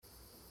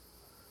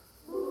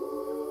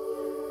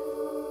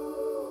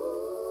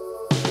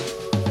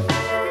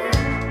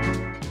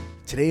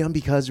Today on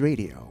Because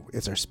Radio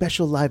is our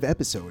special live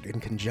episode in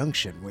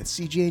conjunction with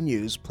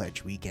CJNU's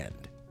Pledge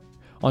Weekend.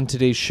 On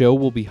today's show,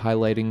 we'll be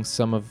highlighting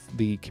some of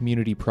the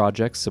community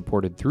projects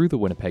supported through the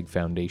Winnipeg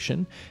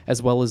Foundation,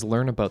 as well as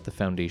learn about the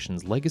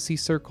Foundation's Legacy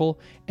Circle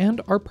and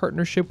our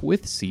partnership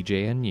with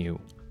CJNU.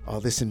 All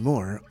this and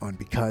more on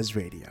Because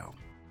Radio.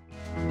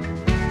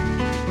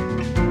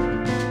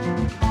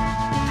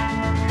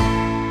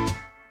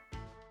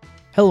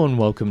 Hello and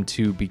welcome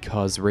to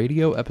Because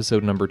Radio,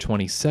 episode number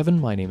 27.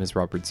 My name is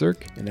Robert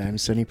Zirk. And I'm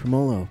Sonny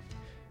Promolo.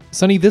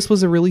 Sonny, this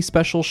was a really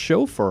special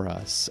show for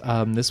us.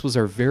 This was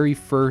our very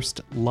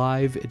first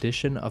live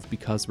edition of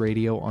Because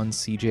Radio on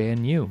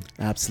CJNU.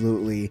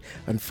 Absolutely.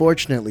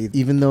 Unfortunately,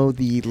 even though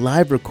the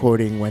live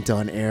recording went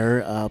on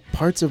air,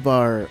 parts of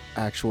our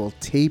actual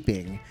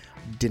taping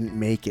didn't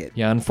make it.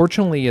 Yeah,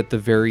 unfortunately, at the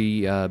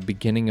very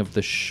beginning of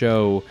the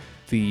show,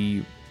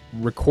 the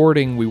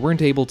recording, we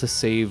weren't able to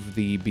save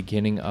the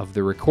beginning of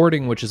the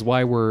recording, which is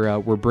why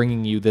we're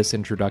bringing you this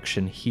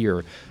introduction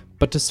here.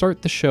 But to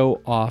start the show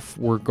off,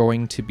 we're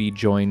going to be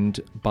joined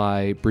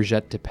by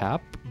Brigitte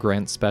DePape,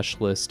 grant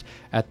specialist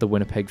at the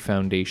Winnipeg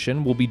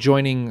Foundation. We'll be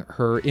joining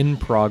her in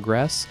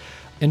progress,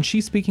 and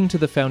she's speaking to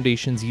the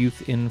Foundation's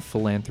Youth in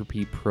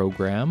Philanthropy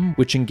program,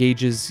 which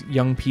engages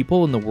young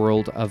people in the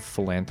world of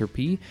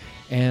philanthropy,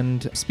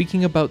 and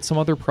speaking about some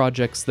other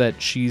projects that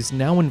she's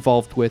now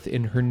involved with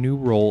in her new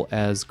role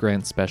as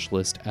grant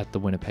specialist at the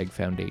Winnipeg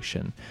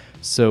Foundation.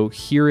 So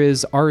here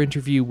is our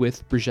interview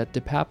with Brigitte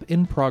DePape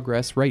in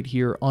progress right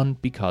here on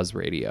Because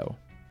Radio.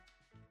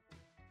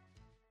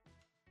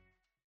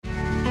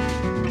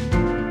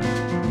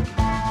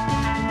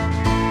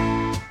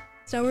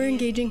 So we're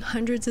engaging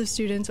hundreds of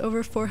students.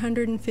 Over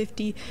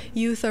 450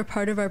 youth are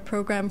part of our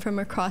program from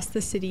across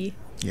the city.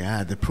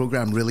 Yeah, the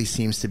program really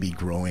seems to be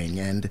growing.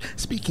 And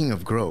speaking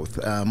of growth,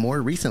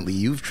 more recently,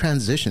 you've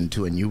transitioned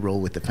to a new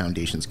role with the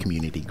Foundation's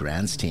Community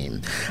Grants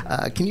team.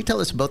 Can you tell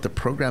us about the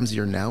programs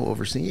you're now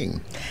overseeing?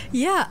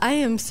 Yeah, I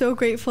am so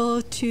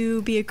grateful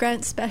to be a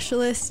grant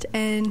specialist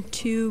and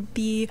to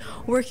be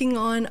working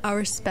on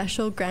our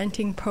special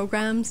granting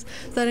programs.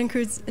 That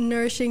includes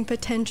Nourishing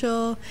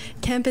Potential,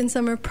 Camp and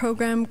Summer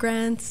Program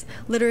grants,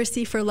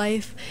 Literacy for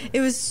Life.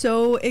 It was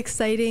so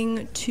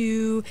exciting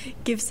to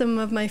give some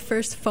of my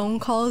first phone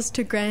calls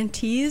to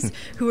grantees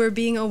who are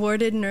being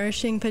awarded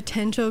Nourishing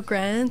Potential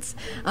grants.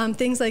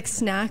 Things like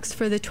snacks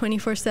for the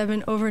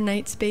 24/7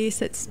 overnight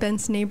space at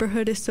Spence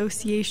Neighborhood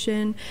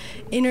Association,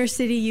 inner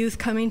city youth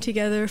coming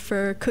together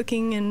for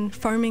cooking and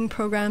farming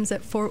programs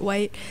at Fort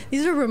White.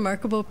 These are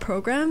remarkable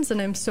programs,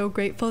 and I'm so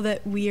grateful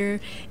that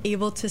we're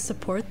able to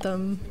support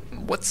them.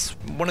 What's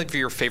one of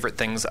your favorite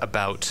things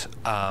about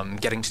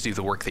getting to do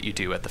the work that you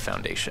do at the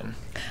Foundation?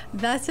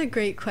 That's a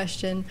great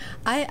question.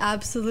 I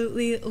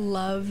absolutely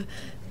love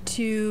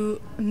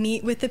to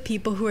meet with the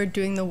people who are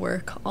doing the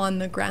work on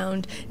the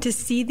ground. To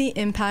see the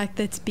impact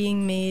that's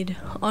being made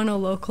on a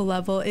local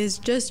level is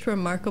just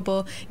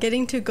remarkable.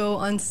 Getting to go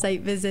on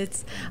site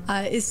visits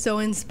is so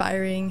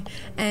inspiring,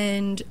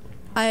 and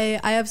I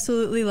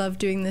absolutely love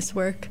doing this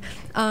work.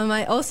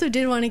 I also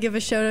did want to give a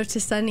shout out to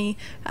Sonny.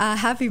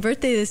 Happy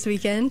birthday this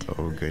weekend.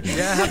 Oh, goodness.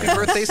 Yeah, happy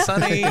birthday,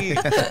 Sonny.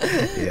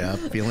 Yeah,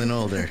 feeling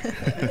older.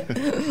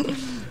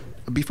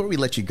 Before we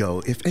let you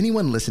go, if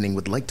anyone listening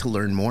would like to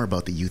learn more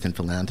about the Youth in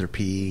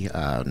Philanthropy,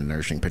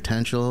 Nourishing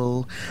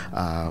Potential,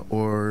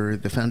 or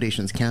the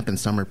Foundation's Camp and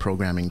Summer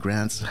Programming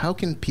grants, how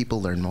can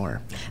people learn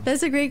more?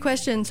 That's a great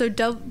question. So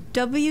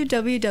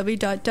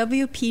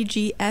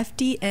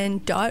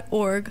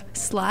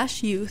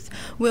www.wpgfdn.org/youth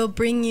will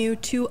bring you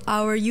to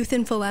our Youth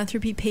in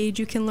Philanthropy page.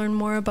 You can learn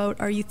more about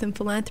our Youth in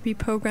Philanthropy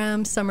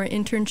program, summer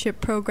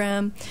internship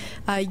program,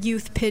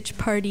 youth pitch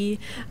party,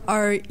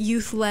 our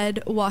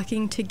youth-led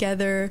Walking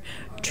Together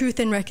Truth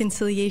and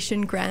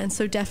Reconciliation grants.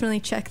 So definitely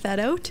check that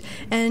out.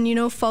 And,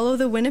 follow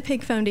the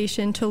Winnipeg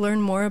Foundation to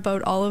learn more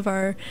about all of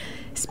our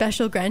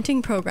special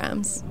granting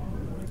programs.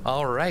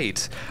 All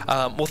right.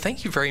 Well,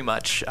 thank you very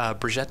much,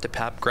 Brigitte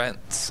DePape,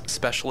 grants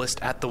specialist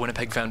at the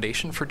Winnipeg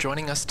Foundation, for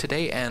joining us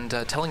today and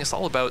telling us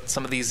all about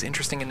some of these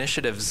interesting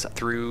initiatives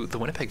through the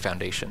Winnipeg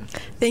Foundation.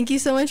 Thank you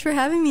so much for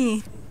having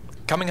me.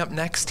 Coming up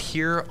next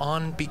here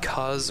on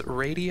Because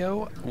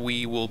Radio,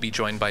 we will be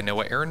joined by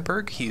Noah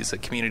Ehrenberg. He's a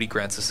Community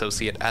Grants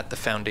Associate at the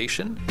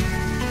Foundation.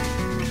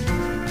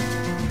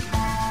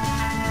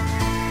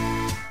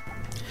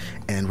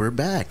 And we're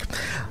back.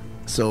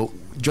 So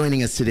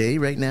joining us today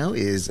right now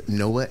is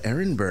Noah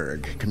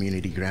Ehrenberg,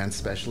 Community Grants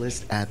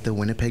Specialist at the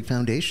Winnipeg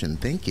Foundation.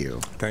 Thank you.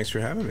 Thanks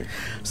for having me.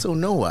 So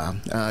Noah,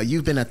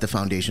 you've been at the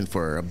Foundation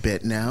for a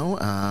bit now.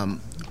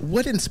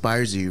 What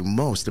inspires you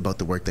most about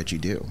the work that you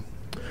do?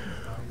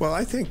 Well,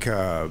 I think,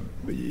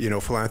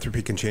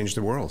 philanthropy can change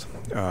the world.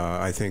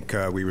 I think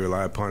we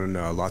rely upon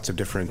lots of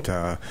different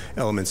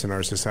elements in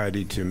our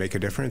society to make a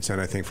difference,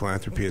 and I think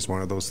philanthropy is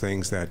one of those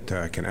things that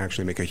can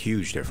actually make a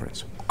huge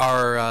difference.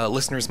 Our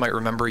listeners might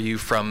remember you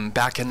from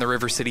back in the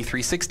River City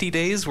 360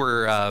 days,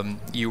 where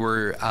you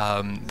were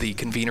the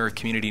convener of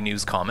Community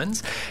News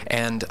Commons.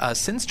 And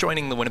since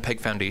joining the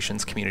Winnipeg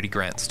Foundation's Community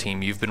Grants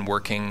team, you've been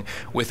working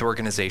with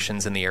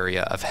organizations in the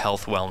area of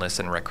health, wellness,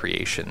 and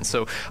recreation.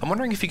 So I'm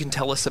wondering if you can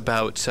tell us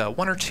about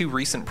one or two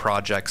recent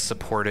projects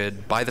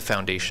supported by the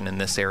Foundation in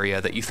this area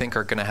that you think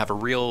are going to have a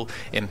real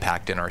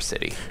impact in our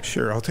city.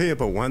 Sure. I'll tell you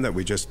about one that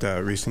we just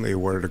recently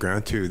awarded a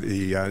grant to.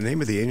 The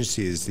name of the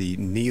agency is the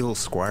Neil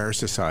Squire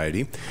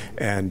Society,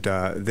 and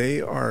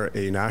they are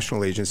a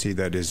national agency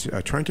that is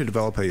trying to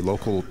develop a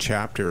local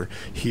chapter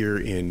here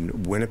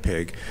in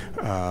Winnipeg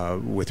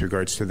with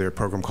regards to their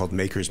program called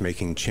Makers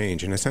Making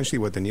Change. And essentially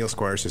what the Neil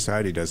Squire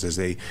Society does is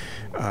they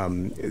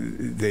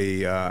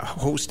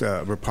host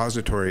a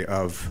repository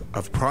of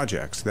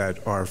projects that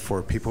are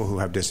for people who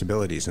have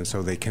disabilities. And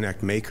so they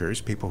connect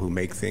makers, people who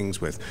make things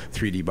with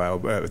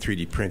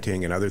 3D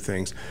printing and other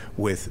things,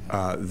 with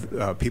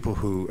people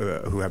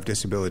who have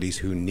disabilities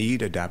who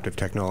need adaptive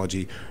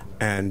technology,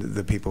 and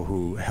the people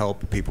who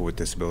help people with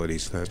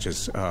disabilities, such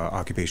as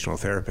occupational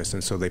therapists.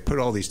 And so they put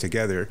all these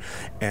together,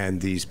 and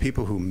these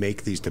people who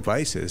make these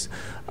devices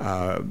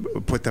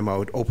put them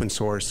out open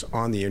source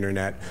on the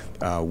internet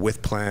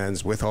with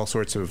plans, with all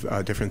sorts of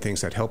different things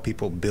that help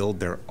people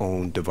build their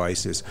own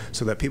devices,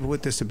 so that people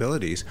with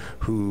disabilities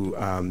who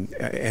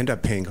end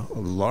up paying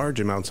large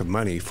amounts of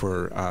money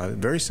for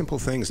very simple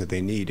things that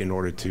they need in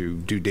order to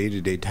do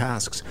day-to-day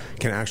tasks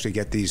can actually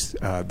get this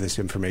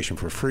information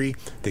for free.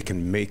 They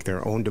can make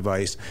their own device.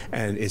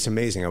 And it's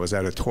amazing. I was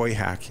at a toy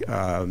hack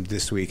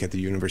this week at the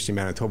University of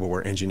Manitoba,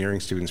 where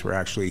engineering students were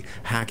actually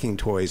hacking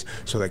toys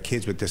so that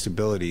kids with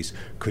disabilities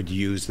could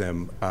use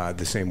them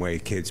the same way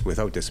kids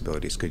without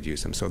disabilities could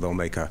use them. So they'll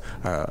make a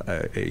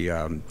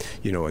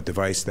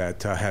device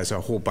that has a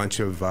whole bunch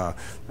of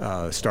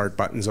start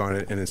buttons on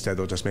it, and instead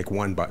they'll just make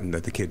one button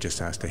that the kid just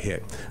has to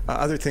hit.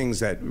 Other things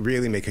that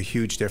really make a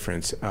huge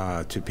difference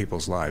to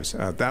people's lives.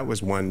 That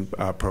was one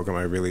program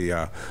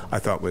I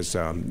thought was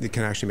it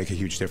can actually make a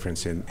huge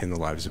difference in the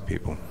lives of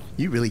people.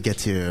 You really get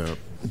to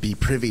be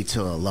privy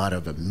to a lot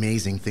of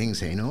amazing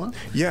things, hey, Noah?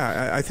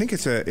 Yeah, I think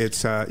it's in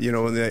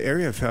the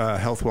area of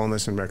health,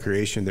 wellness, and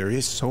recreation, there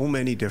is so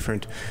many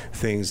different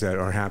things that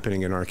are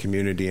happening in our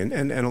community,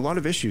 and a lot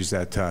of issues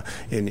that,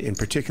 in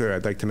particular,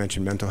 I'd like to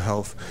mention mental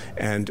health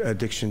and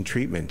addiction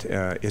treatment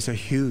is a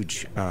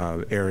huge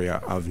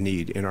area of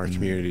need in our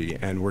community,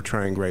 and we're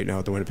trying right now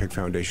at the Winnipeg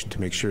Foundation to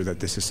make sure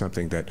that this is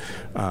something that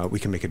we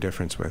can make a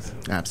difference with.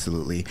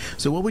 Absolutely.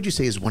 So what would you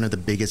say is one of the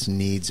biggest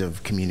needs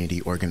of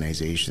community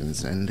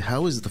organizations, and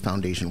how is the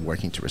Foundation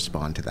working to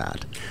respond to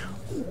that?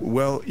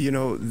 Well,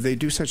 they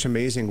do such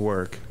amazing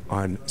work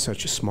on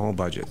such small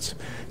budgets.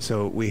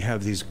 So we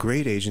have these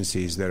great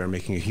agencies that are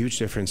making a huge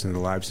difference in the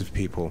lives of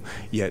people,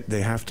 yet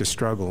they have to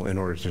struggle in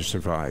order to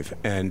survive.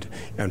 And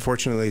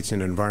unfortunately, it's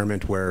an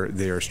environment where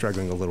they are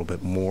struggling a little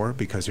bit more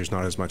because there's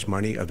not as much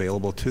money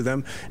available to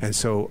them. And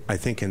so I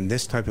think in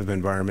this type of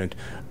environment,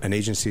 an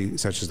agency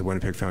such as the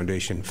Winnipeg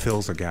Foundation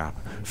fills a gap,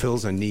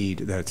 fills a need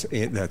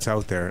that's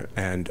out there,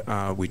 and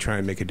we try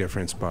and make a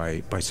difference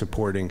by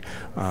supporting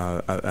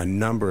a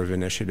number of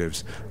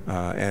initiatives.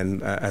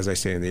 And as I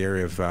say, in the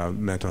area of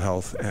mental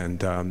health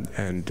and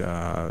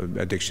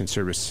addiction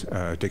service,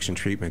 addiction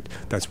treatment,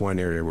 that's one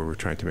area where we're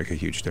trying to make a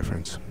huge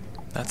difference.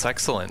 That's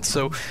excellent.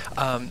 So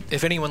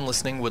if anyone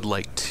listening would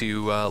like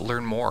to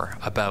learn more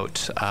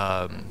about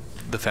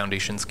the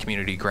Foundation's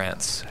community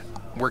grants,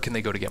 where can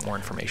they go to get more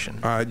information?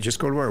 Just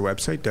go to our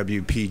website,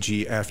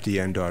 wpgfdn.org,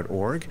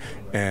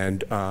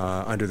 and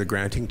under the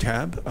granting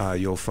tab,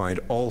 you'll find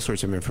all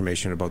sorts of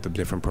information about the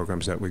different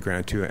programs that we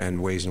grant to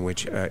and ways in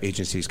which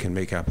agencies can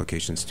make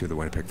applications to the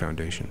Winnipeg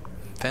Foundation.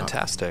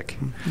 Fantastic.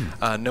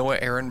 Noah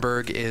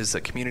Ehrenberg is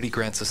a Community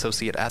Grants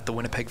Associate at the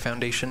Winnipeg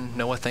Foundation.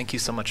 Noah, thank you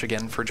so much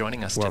again for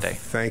joining us today.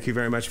 Thank you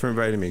very much for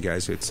inviting me,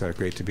 guys. It's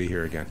great to be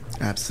here again.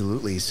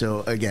 Absolutely.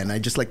 So again,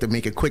 I'd just like to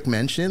make a quick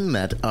mention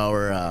that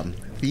our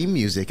theme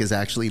music is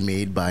actually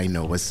made by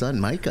Noah's son,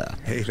 Micah.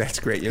 Hey, that's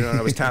great.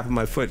 I was tapping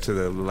my foot to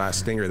the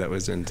last stinger that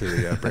was into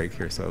the break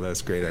here, so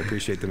that's great. I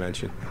appreciate the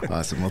mention.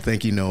 Awesome. Well,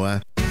 thank you,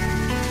 Noah.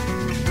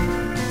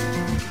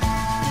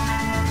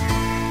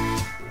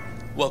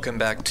 Welcome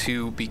back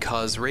to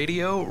Because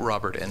Radio.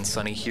 Robert and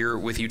Sunny here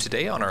with you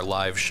today on our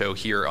live show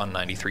here on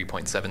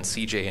 93.7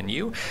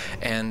 CJNU.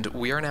 And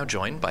we are now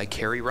joined by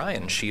Carrie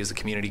Ryan. She is a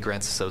Community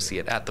Grants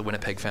Associate at the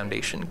Winnipeg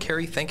Foundation.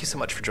 Carrie, thank you so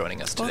much for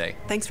joining us today.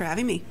 Well, thanks for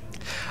having me.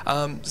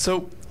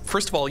 So,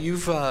 first of all,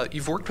 you've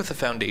worked with the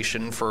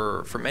Foundation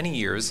for many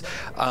years.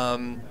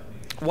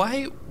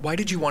 Why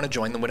did you want to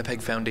join the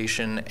Winnipeg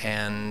Foundation,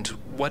 and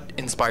what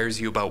inspires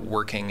you about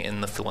working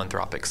in the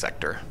philanthropic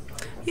sector?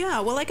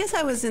 Yeah, well, I guess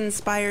I was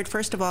inspired,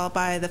 first of all,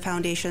 by the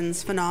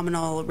Foundation's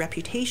phenomenal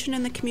reputation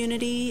in the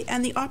community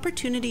and the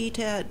opportunity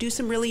to do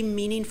some really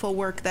meaningful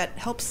work that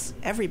helps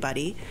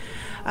everybody.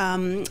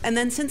 And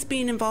then since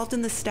being involved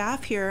in the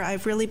staff here,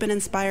 I've really been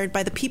inspired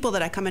by the people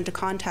that I come into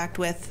contact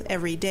with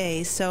every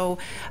day. So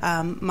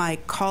my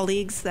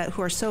colleagues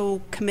who are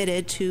so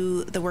committed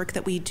to the work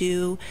that we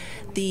do,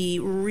 the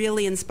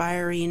really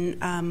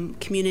inspiring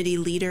community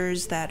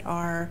leaders that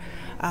are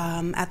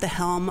at the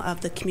helm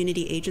of the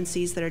community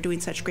agencies that are doing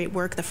such great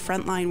work, the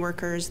frontline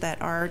workers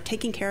that are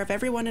taking care of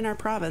everyone in our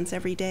province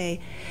every day,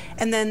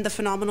 and then the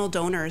phenomenal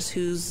donors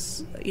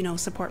whose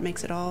support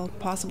makes it all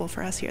possible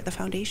for us here at the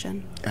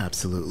Foundation.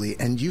 Absolutely.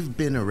 And you've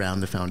been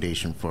around the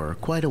Foundation for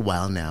quite a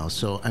while now,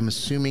 so I'm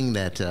assuming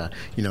that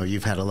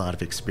you've had a lot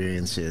of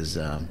experiences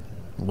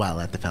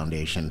while at the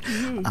Foundation.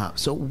 Mm-hmm.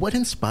 So what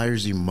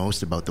inspires you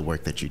most about the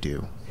work that you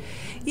do?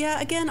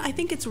 Yeah, again, I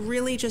think it's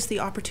really just the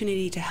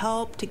opportunity to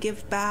help, to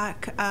give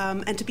back,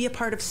 and to be a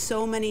part of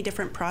so many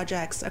different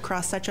projects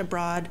across such a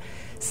broad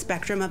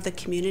spectrum of the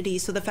community.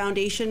 So the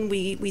Foundation,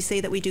 we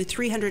say that we do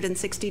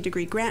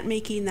 360-degree grant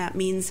making. That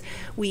means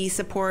we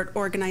support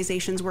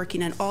organizations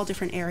working in all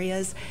different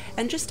areas.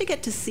 And just to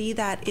get to see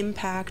that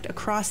impact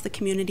across the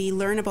community,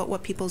 learn about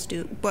what people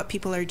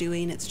are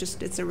doing,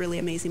 it's a really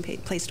amazing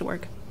place to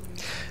work.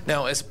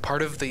 Now, as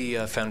part of the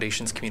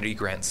Foundation's community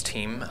grants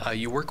team,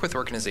 you work with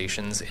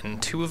organizations in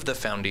two of the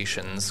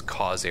Foundation's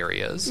cause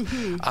areas.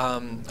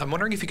 Mm-hmm. I'm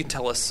wondering if you could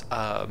tell us,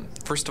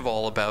 first of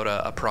all, about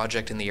a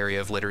project in the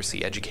area of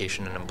literacy,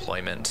 education, and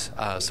employment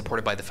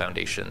supported by the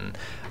Foundation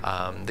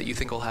that you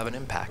think will have an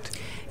impact.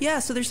 Yeah,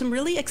 so there's some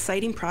really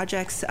exciting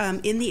projects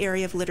in the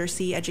area of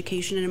literacy,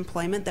 education, and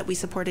employment that we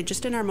supported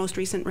just in our most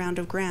recent round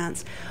of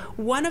grants.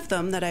 One of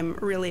them that I'm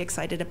really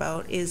excited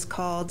about is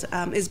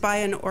by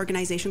an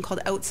organization called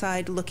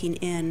Outside Looking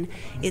In.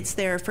 It's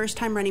their first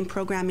time running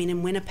programming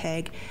in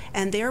Winnipeg,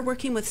 and they're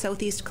working with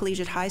Southeast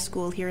Collegiate High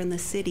School here in the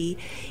city.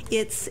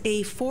 It's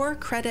a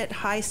 4-credit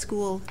high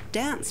school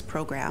dance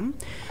program.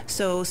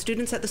 So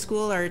students at the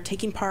school are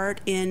taking part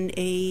in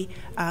a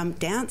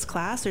dance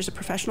class. There's a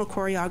professional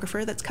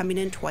choreographer that's coming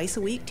in twice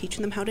a week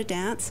teaching them how to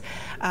dance.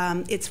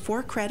 It's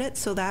 4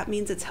 credits, so that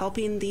means it's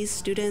helping these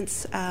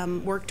students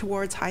work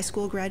towards high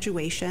school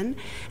graduation.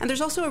 And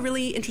there's also a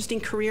really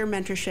interesting career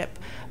mentorship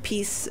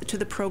piece to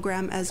the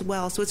program as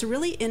well. So it's a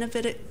really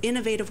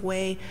innovative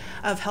way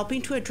of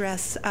helping to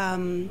address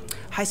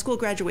high school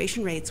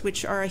graduation rates,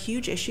 which are a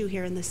huge issue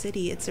here in the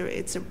city. It's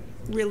a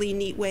really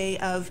neat way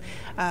of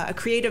a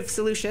creative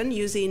solution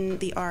using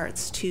the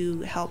arts to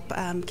help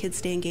kids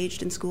stay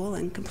engaged in school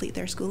and complete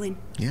their schooling.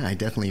 Yeah, I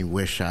definitely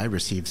wish I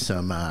received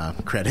some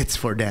credits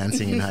for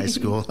dancing in high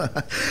school.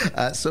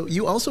 So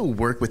you also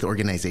work with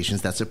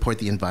organizations that support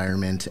the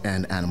environment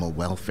and animal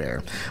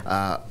welfare.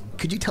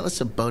 Could you tell us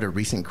about a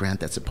recent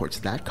grant that supports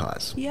that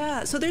cause?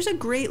 Yeah, so there's a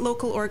great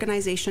local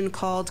organization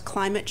called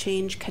Climate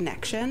Change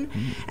Connection.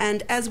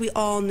 And as we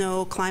all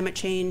know, climate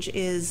change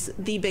is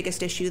the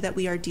biggest issue that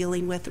we are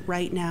dealing with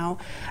right now.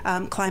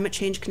 Climate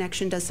Change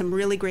Connection does some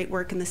really great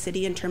work in the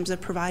city in terms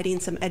of providing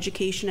some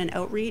education and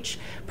outreach,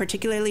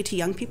 particularly to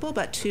young people,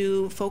 but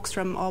to folks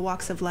from all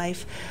walks of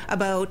life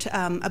about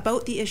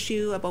the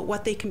issue, about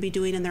what they can be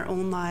doing in their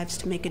own lives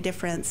to make a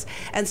difference.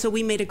 And so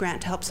we made a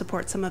grant to help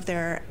support some of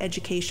their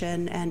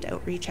education and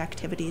outreach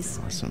activities.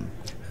 Awesome.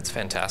 That's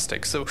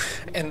fantastic. So,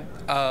 and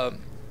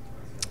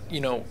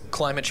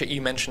climate change.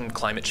 You mentioned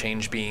climate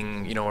change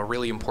being, a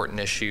really important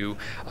issue,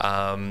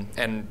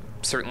 and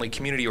certainly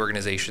community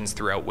organizations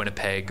throughout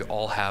Winnipeg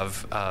all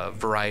have a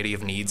variety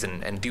of needs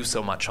and do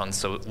so much on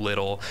so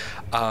little.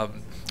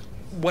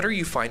 What are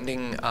you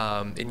finding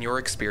in your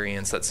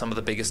experience that some of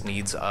the biggest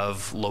needs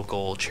of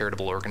local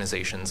charitable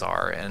organizations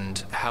are,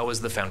 and how is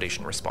the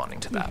Foundation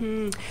responding to that?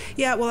 Mm-hmm.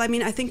 Yeah, well, I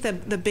think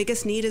the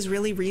biggest need is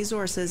really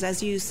resources.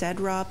 As you said,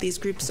 Rob, these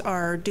groups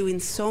are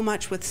doing so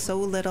much with so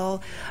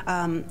little.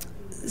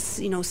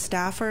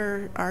 Staff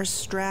are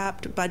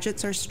strapped,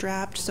 budgets are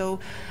strapped. So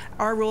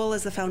our role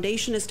as the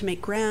Foundation is to make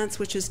grants,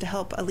 which is to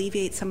help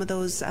alleviate some of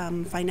those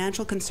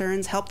financial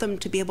concerns, help them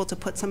to be able to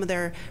put some of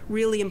their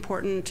really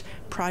important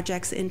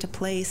projects into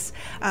place,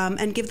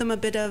 and give them a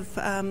bit of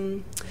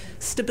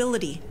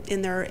stability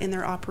in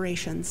their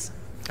operations.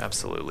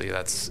 Absolutely.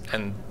 That's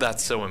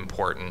so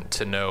important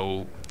to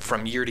know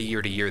from year to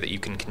year to year that you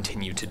can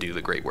continue to do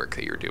the great work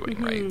that you're doing,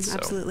 right? So.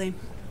 Absolutely.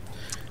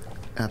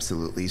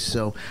 Absolutely.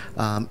 So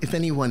if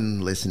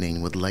anyone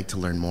listening would like to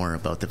learn more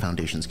about the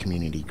Foundation's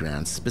community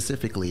grants,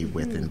 specifically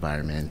with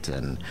environment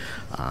and,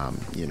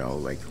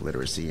 like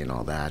literacy and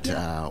all that,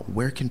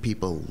 where can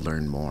people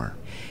learn more?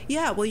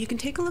 Yeah, well, you can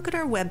take a look at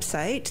our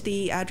website.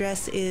 The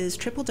address is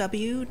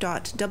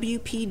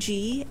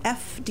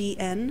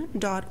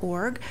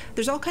www.wpgfdn.org.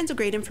 There's all kinds of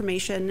great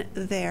information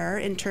there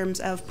in terms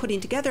of putting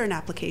together an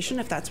application,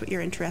 if that's what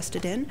you're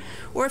interested in.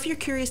 Or if you're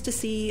curious to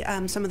see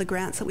some of the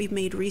grants that we've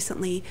made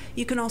recently,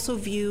 you can also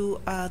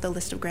view the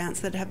list of grants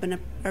that have been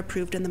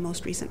approved in the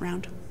most recent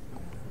round.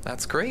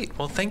 That's great.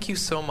 Well, thank you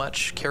so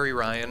much, Carrie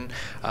Ryan,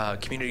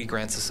 Community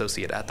Grants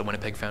Associate at the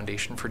Winnipeg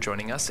Foundation, for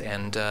joining us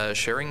and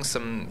sharing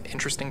some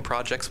interesting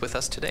projects with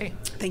us today.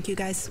 Thank you,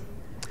 guys.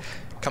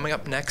 Coming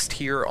up next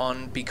here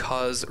on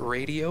Because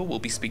Radio, we'll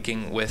be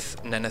speaking with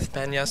Neneth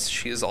Peñas.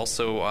 She is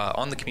also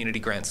on the Community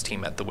Grants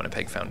team at the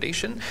Winnipeg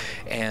Foundation,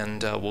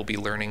 and we'll be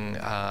learning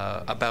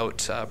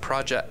about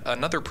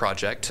another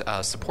project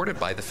supported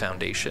by the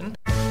Foundation.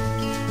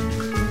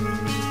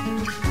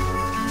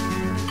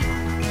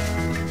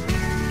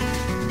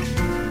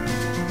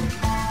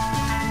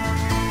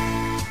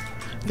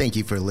 Thank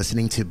you for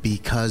listening to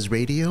Because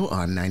Radio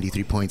on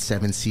 93.7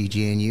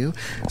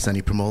 CGNU.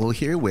 Sunny Promolo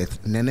here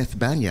with Neneth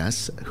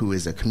Peñas, who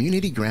is a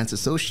Community Grants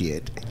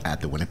Associate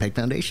at the Winnipeg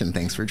Foundation.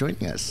 Thanks for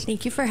joining us.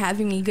 Thank you for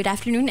having me. Good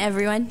afternoon,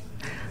 everyone.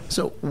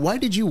 So, why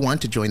did you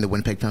want to join the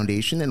Winnipeg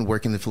Foundation and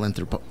work in the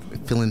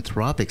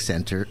philanthropic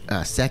sector?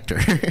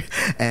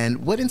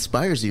 And what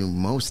inspires you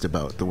most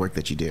about the work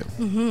that you do?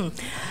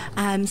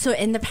 So,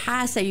 in the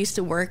past, I used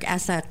to work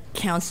as a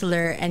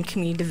counselor and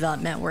community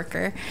development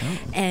worker,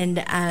 and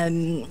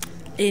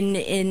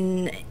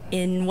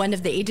in one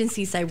of the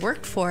agencies I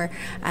worked for,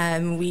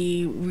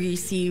 we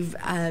received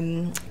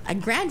a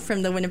grant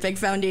from the Winnipeg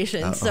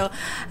Foundation. So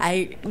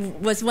I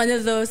was one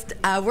of those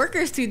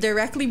workers who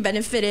directly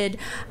benefited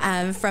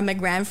from a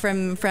grant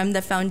from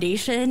the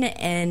foundation,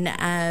 and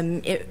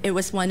it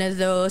was one of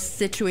those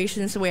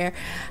situations where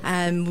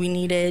we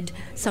needed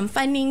some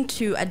funding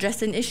to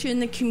address an issue in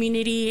the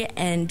community,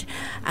 and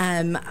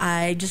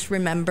I just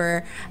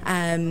remember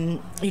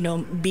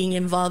being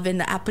involved in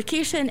the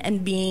application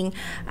and being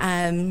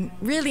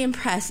really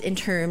impressed in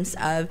terms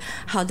of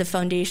how the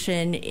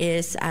foundation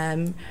is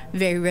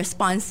very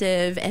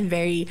responsive and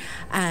very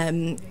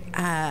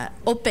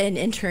open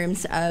in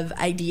terms of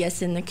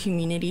ideas in the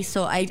community.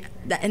 So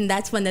and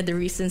that's one of the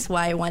reasons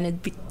why I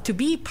wanted to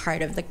be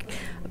part of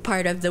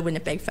the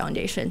Winnipeg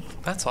Foundation.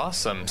 That's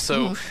awesome.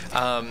 So,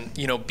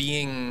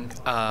 being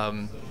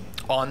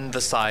on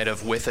the side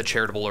of with a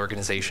charitable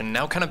organization,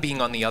 now kind of being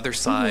on the other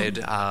side,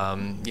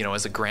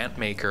 as a grant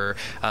maker,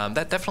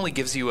 that definitely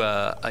gives you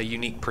a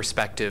unique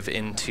perspective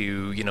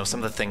into,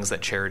 some of the things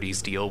that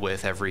charities deal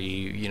with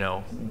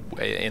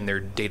in their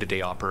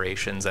day-to-day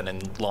operations and in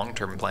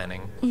long-term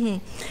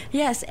planning.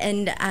 Yes,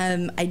 and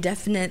I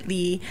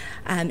definitely,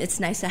 it's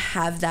nice to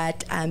have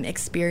that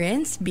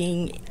experience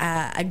being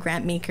a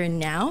grant maker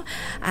now.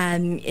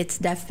 It's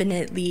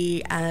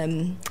definitely,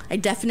 I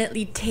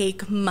definitely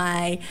take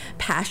my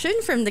passion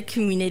from the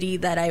community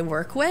that I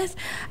work with,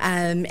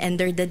 and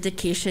their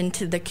dedication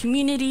to the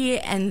community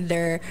and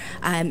their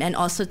and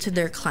also to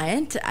their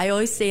client. I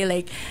always say,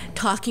 like,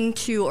 talking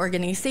to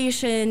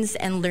organizations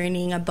and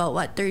learning about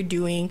what they're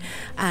doing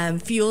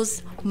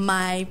fuels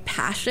my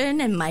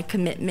passion and my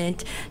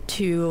commitment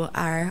to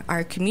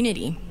our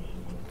community.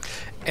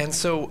 And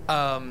so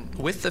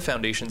with the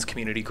Foundation's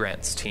Community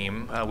Grants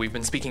team, we've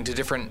been speaking to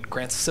different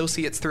grants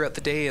associates throughout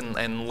the day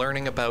and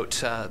learning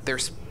about their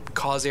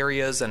cause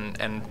areas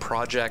and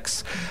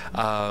projects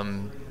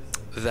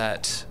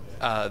that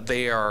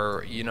they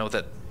are,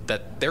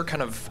 that they're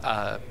kind of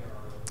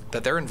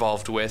that they're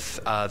involved with,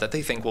 that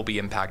they think will be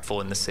impactful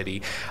in the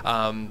city.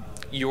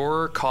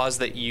 Your cause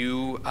that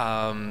you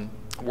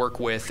work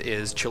with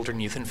is Children,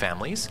 Youth, and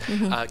Families.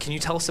 Can you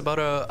tell us about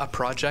a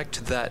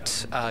project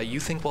that you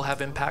think will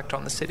have impact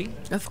on the city?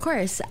 Of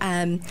course.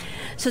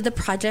 So the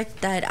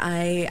project that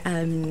I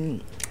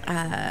am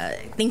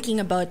thinking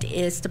about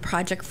is the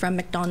project from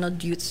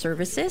McDonald Youth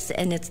Services,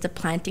 and it's the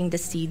Planting the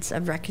Seeds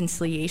of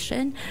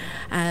Reconciliation.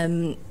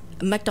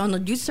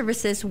 McDonald Youth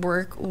Services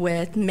work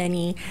with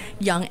many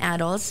young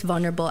adults,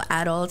 vulnerable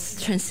adults,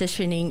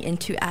 transitioning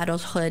into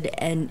adulthood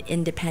and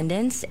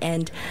independence.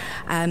 And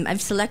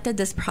I've selected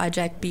this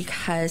project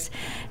because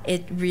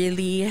it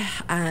really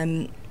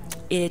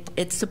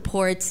it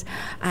supports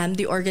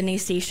the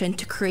organization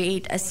to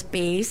create a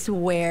space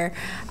where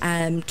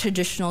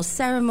traditional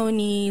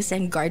ceremonies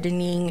and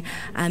gardening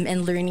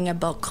and learning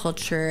about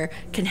culture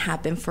can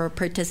happen for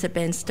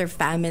participants, their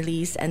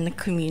families, and the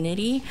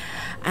community.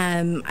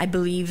 I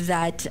believe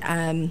that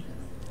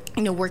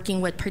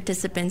working with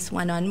participants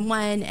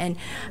one-on-one and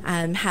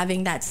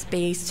having that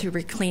space to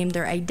reclaim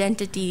their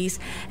identities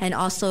and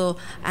also,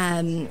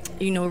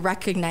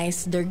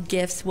 recognize their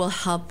gifts will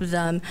help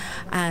them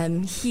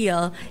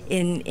heal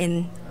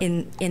in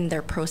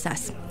their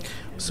process.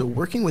 So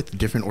working with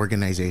different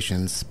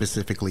organizations,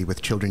 specifically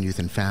with children, youth,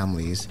 and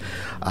families,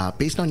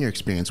 based on your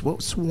experience,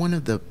 what's one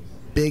of the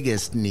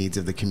biggest needs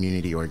of the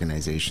community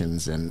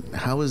organizations, and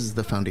how is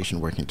the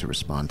foundation working to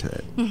respond to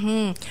it?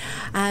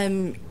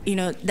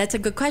 That's a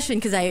good question,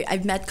 because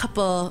I've met a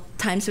couple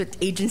times with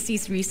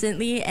agencies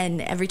recently, and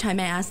every time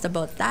I asked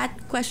about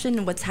that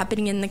question, what's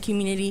happening in the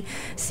community,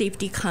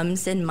 safety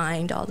comes in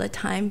mind all the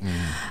time.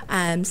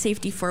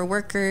 Safety for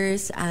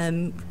workers,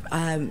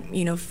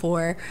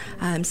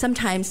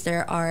 sometimes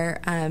there are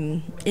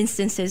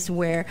instances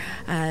where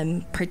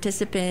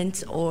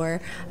participants or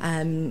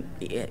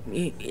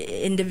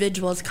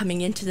individuals coming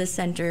into the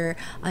center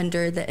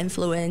under the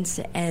influence,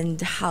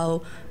 and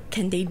how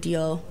can they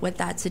deal with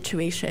that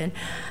situation?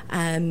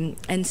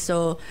 And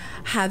so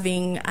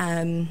having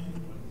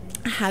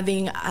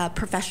a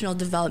professional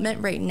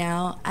development right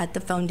now at the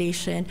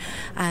foundation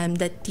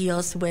that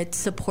deals with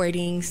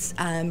supporting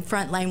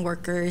frontline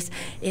workers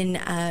in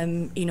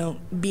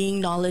being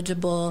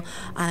knowledgeable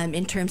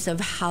in terms of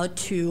how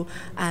to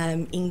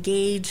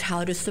engage,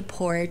 how to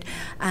support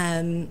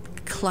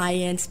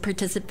clients,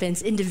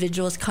 participants,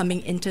 individuals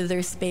coming into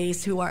their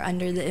space who are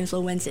under the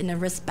influence in a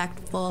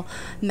respectful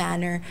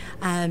manner.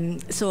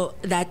 So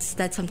that's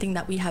something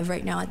that we have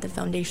right now at the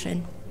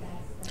foundation.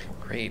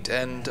 Great.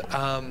 And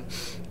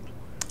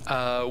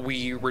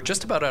we were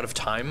just about out of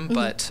time,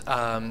 but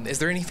is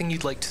there anything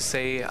you'd like to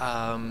say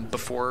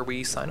before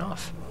we sign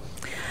off?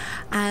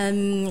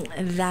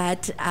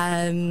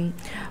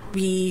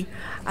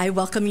 I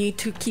welcome you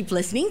to keep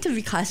listening to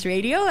Vikas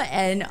Radio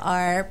and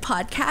our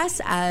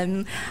podcast.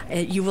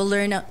 You will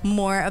learn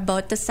more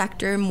about the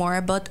sector, more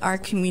about our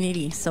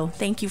community. So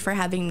thank you for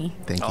having me.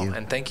 Thank you.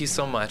 And thank you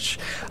so much.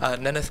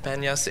 Neneth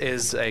Banyas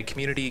is a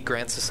Community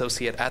Grants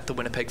Associate at the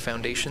Winnipeg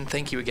Foundation.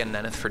 Thank you again,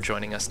 Neneth, for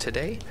joining us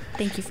today.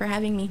 Thank you for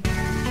having me.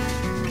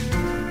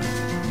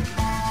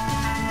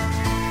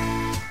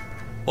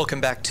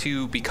 Welcome back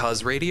to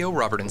Because Radio.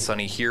 Robert and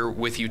Sunny here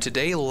with you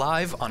today,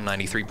 live on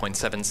 93.7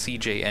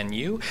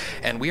 CJNU.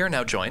 And we are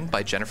now joined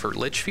by Jennifer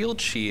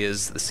Litchfield. She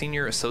is the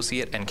Senior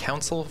Associate and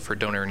Counsel for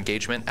Donor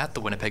Engagement at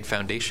the Winnipeg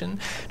Foundation.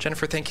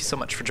 Jennifer, thank you so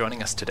much for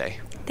joining us today.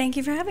 Thank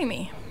you for having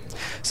me.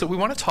 So we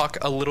want to talk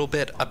a little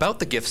bit about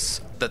the gifts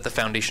that the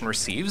foundation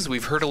receives.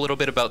 We've heard a little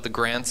bit about the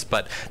grants,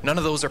 but none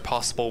of those are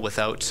possible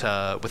without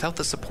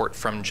the support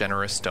from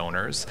generous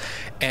donors.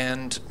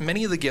 And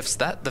many of the gifts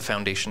that the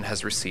foundation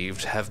has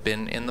received have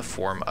been in the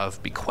form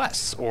of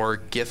bequests or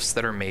gifts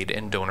that are made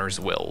in donors'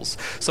 wills.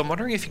 So I'm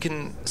wondering if you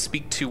can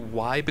speak to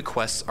why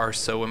bequests are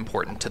so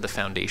important to the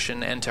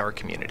foundation and to our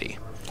community.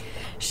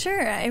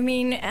 Sure. I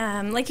mean,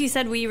 like you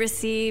said, we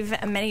receive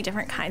many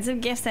different kinds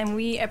of gifts, and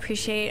we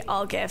appreciate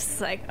all gifts,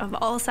 like of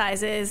all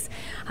sizes,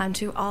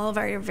 to all of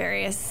our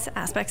various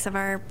aspects of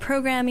our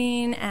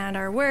programming and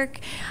our work.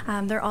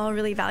 They're all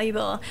really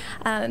valuable.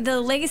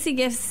 The legacy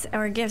gifts,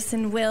 or gifts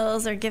in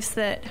wills, or gifts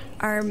that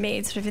are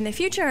made sort of in the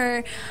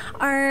future,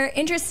 are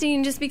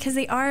interesting just because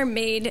they are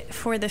made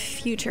for the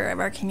future of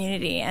our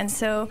community. And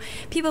so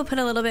people put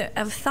a little bit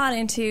of thought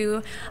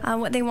into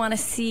what they want to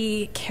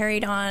see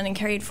carried on and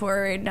carried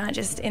forward, not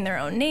just in their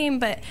own name,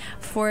 but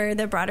for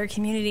the broader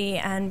community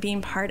and being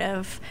part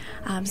of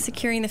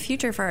securing the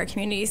future for our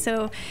community.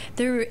 So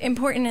they're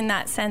important in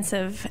that sense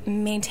of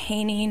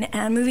maintaining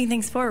and moving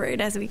things forward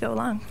as we go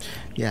along.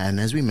 Yeah, and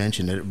as we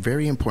mentioned, a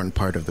very important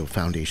part of the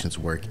foundation's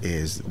work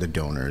is the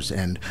donors.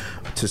 And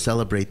to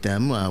celebrate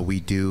them, we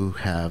do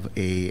have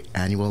a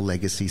annual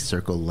Legacy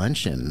Circle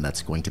luncheon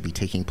that's going to be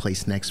taking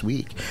place next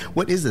week.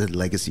 What is the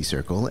Legacy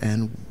Circle,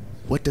 and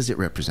what does it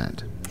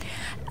represent?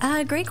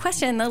 Great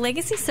question. The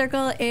Legacy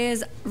Circle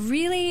is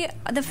really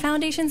the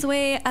foundation's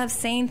way of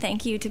saying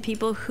thank you to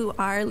people who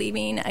are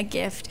leaving a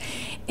gift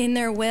in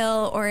their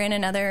will or in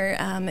another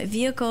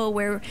vehicle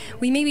where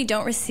we maybe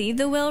don't receive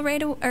the will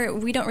right away, or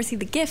we don't receive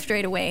the gift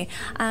right away.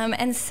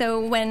 And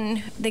so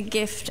when the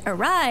gift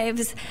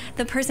arrives,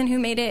 the person who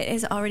made it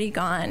is already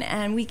gone,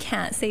 and we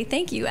can't say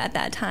thank you at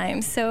that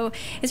time. So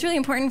it's really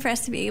important for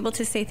us to be able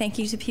to say thank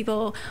you to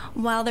people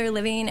while they're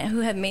living who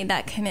have made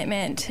that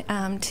commitment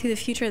to the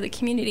future of the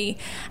community,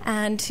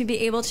 and to be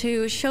able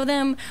to show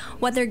them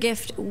what their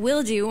gift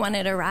will do when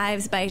it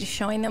arrives by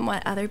showing them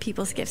what other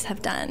people's gifts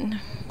have done.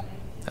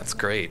 That's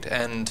great.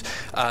 And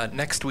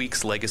next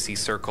week's Legacy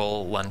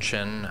Circle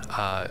luncheon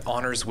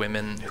honors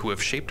women who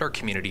have shaped our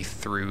community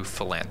through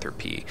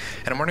philanthropy.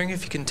 And I'm wondering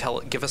if you can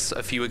give us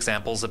a few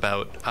examples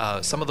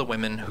about some of the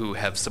women who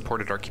have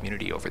supported our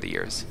community over the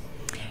years.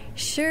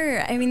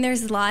 Sure. I mean,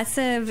 there's lots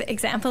of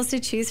examples to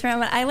choose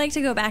from. I like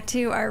to go back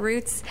to our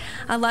roots.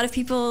 A lot of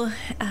people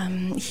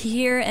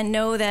hear and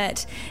know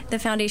that the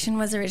foundation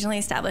was originally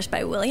established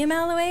by William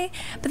Alloway,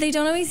 but they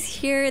don't always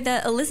hear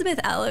that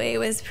Elizabeth Alloway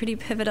was pretty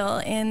pivotal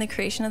in the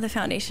creation of the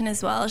foundation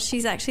as well.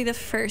 She's actually the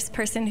first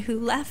person who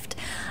left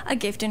a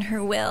gift in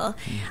her will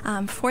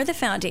for the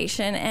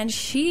foundation, and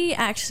she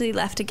actually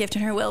left a gift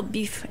in her will.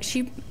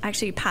 She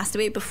actually passed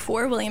away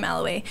before William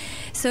Alloway,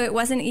 so it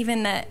wasn't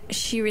even that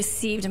she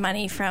received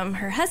money from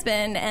her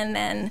husband and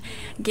then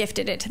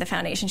gifted it to the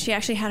foundation. She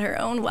actually had her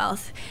own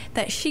wealth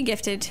that she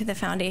gifted to the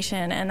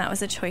foundation, and that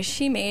was a choice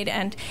she made,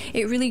 and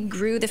it really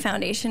grew the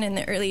foundation in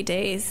the early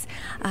days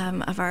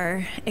of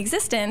our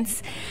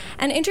existence.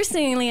 And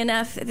interestingly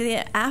enough,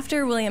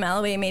 after William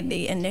Alloway made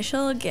the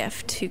initial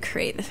gift to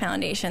create the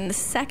foundation, the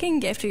second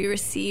gift we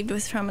received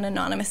was from an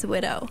anonymous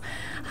widow.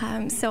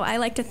 So I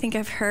like to think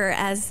of her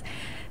as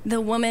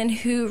the woman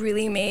who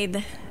really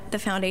made the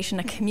foundation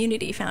a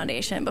community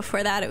foundation.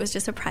 Before that, it was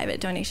just a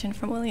private donation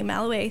from William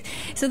Alloway.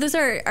 So those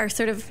are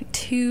sort of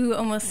two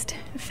almost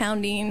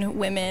founding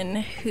women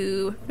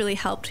who really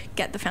helped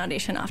get the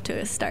foundation off to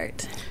a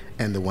start.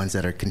 And the ones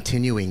that are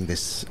continuing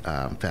this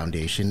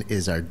foundation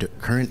is our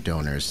current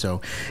donors. So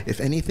if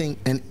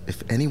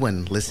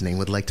anyone listening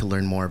would like to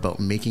learn more about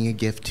making a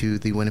gift to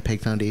the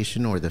Winnipeg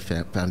Foundation or the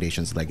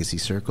Foundation's Legacy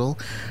Circle,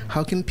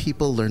 how can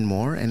people learn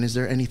more? And is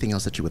there anything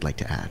else that you would like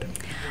to add?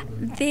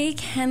 They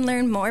can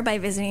learn more by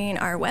visiting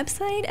our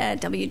website at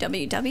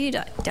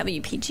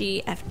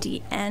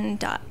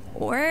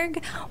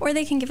www.wpgfdn.org, or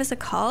they can give us a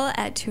call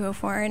at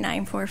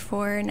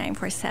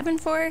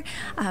 204-944-9474.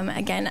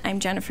 Again, I'm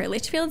Jennifer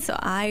Litchfield, so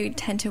I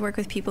tend to work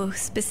with people who are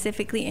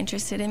specifically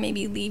interested in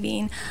maybe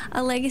leaving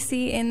a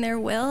legacy in their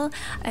will,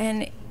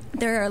 and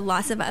there are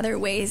lots of other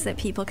ways that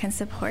people can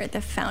support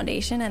the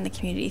foundation and the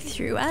community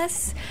through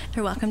us.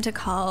 They're welcome to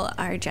call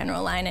our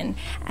general line,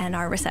 and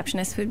our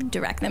receptionist would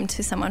direct them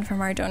to someone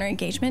from our donor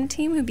engagement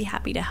team who'd be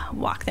happy to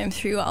walk them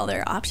through all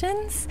their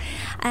options.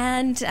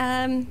 And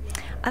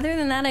other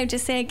than that, I would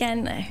just say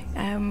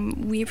again,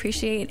 we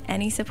appreciate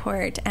any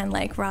support. And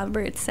like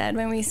Robert said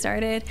when we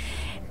started,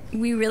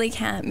 we really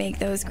can't make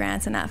those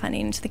grants and that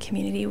funding into the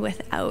community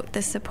without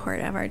the support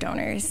of our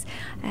donors.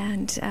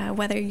 And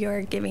whether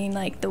you're giving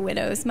like the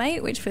Widow's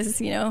Mite, which was,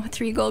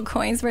 3 gold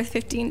coins worth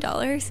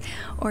 $15,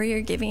 or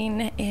you're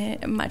giving a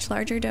much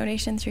larger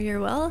donation through your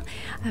will,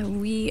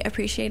 we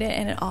appreciate it,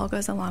 and it all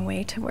goes a long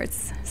way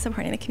towards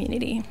supporting the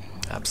community.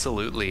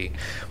 Absolutely.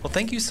 Well,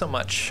 thank you so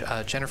much,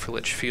 Jennifer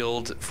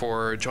Litchfield,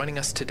 for joining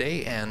us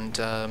today and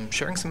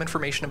sharing some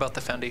information about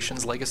the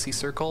Foundation's Legacy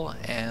Circle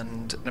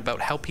and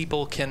about how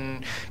people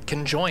can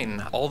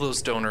join all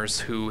those donors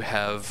who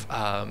have,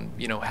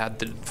 had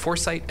the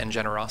foresight and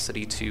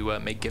generosity to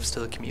make gifts to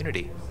the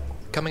community.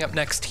 Coming up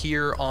next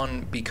here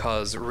on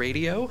Because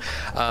Radio,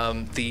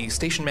 the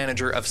station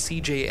manager of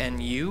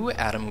CJNU,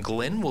 Adam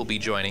Glynn, will be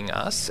joining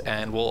us,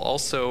 and we'll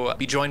also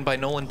be joined by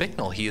Nolan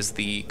Bicknell. He is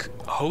the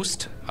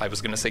host, I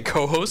was going to say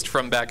co-host,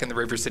 from back in the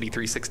River City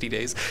 360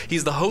 days.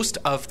 He's the host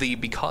of the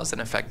Because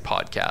and Effect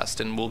podcast,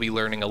 and we'll be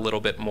learning a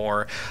little bit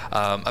more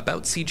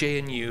about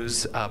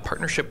CJNU's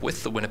partnership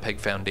with the Winnipeg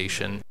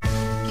Foundation.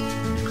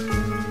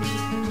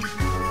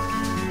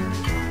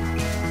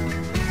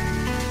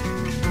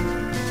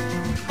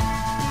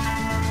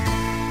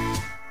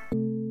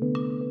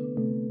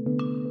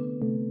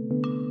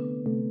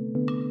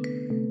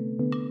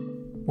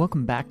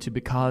 Welcome back to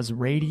Because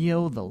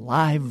Radio, the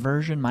live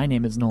version. My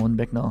name is Nolan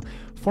Bicknell,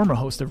 former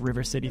host of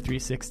River City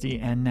 360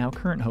 and now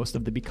current host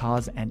of the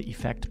Because and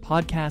Effect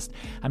podcast.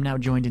 I'm now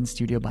joined in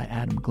studio by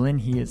Adam Glynn.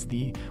 He is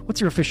the, what's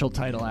your official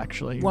title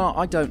actually? Well,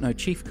 I don't know,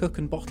 chief cook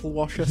and bottle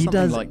washer, he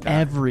something does like that.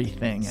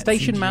 Everything.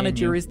 Station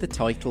manager is the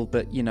title,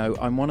 but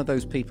I'm one of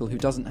those people who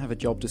doesn't have a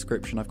job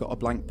description. I've got a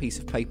blank piece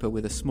of paper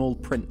with a small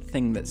print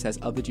thing that says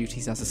other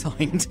duties as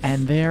assigned.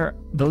 And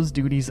those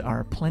duties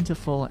are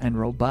plentiful and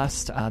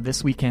robust.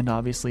 This weekend,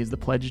 obviously, is the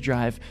pledge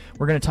drive.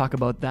 We're going to talk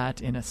about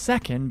that in a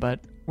second, but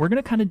we're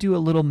going to kind of do a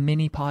little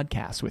mini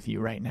podcast with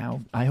you right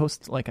now. I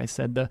host, like I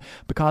said, the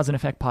Because and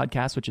Effect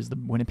podcast, which is the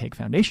Winnipeg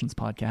Foundation's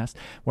podcast,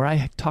 where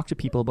I talk to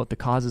people about the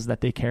causes that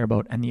they care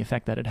about and the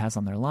effect that it has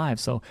on their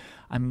lives. So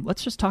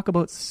let's just talk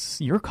about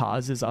your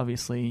causes.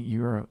 Obviously,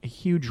 you're a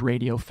huge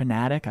radio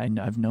fanatic.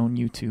 I've known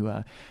you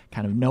to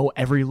kind of know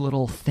every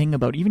little thing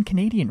about even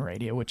Canadian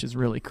radio, which is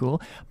really cool.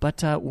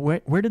 But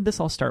where did this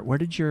all start? Where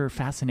did your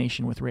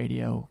fascination with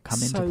radio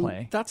come into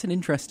play? That's an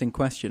interesting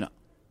question.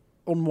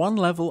 On one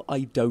level,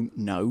 I don't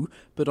know,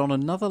 but on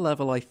another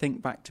level, I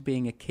think back to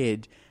being a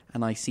kid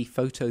and I see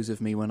photos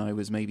of me when I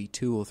was maybe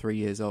 2 or 3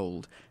 years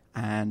old,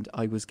 and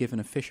I was given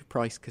a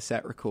Fisher-Price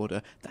cassette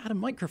recorder that had a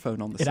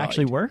microphone on the side. It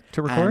actually worked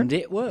to record? And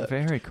it worked.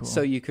 Very cool.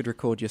 So you could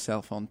record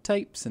yourself on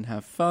tapes and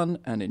have fun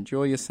and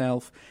enjoy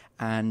yourself,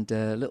 and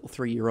little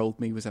 3-year-old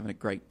me was having a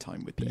great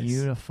time with this.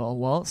 Beautiful.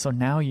 Well, so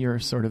now you're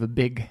sort of a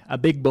big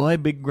boy,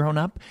 big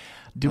grown-up,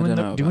 doing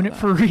it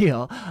for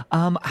real.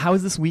 How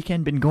has this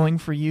weekend been going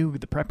for you,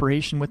 the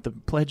preparation with the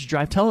pledge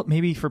drive? Tell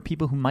maybe for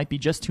people who might be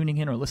just tuning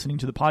in or listening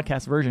to the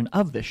podcast version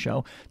of this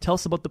show, tell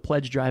us about the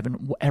pledge drive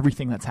and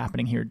everything that's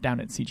happening here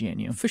down at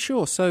CJNU. For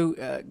sure.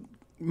 So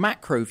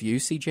macro view,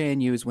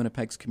 CJNU is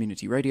Winnipeg's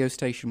community radio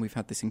station. We've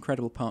had this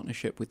incredible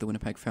partnership with the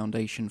Winnipeg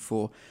Foundation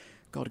for,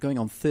 going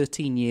on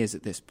 13 years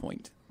at this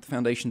point. The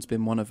Foundation's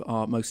been one of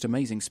our most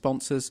amazing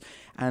sponsors,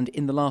 and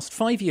in the last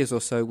 5 years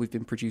or so, we've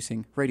been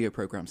producing radio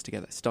programs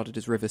together. It started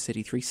as River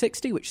City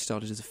 360, which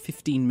started as a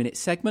 15-minute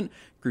segment,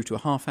 grew to a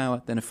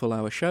half-hour, then a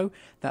full-hour show.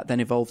 That then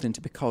evolved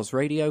into Because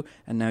Radio,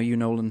 and now you,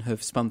 Nolan,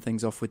 have spun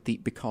things off with the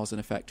Because and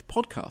Effect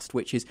podcast,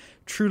 which is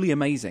truly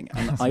amazing.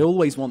 And I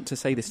always want to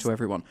say this to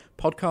everyone.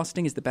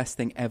 Podcasting is the best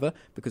thing ever,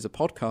 because a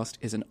podcast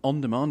is an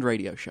on-demand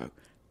radio show.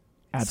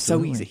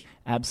 Absolutely. So easy.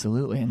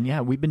 Absolutely. And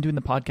yeah, we've been doing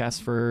the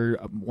podcast for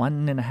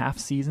 1.5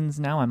 seasons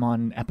now. I'm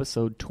on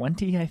episode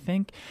 20, I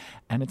think,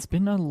 and it's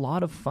been a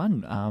lot of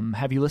fun.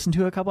 Have you listened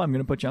to a couple? I'm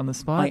going to put you on the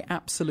spot. I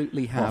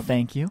absolutely have. Well,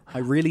 thank you. I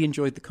really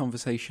enjoyed the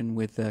conversation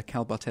with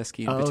Cal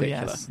Barteski in particular.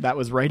 Yes. That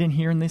was right in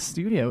here in this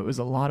studio. It was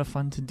a lot of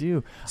fun to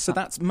do. So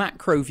that's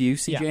macro view,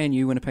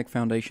 CJNU, Winnipeg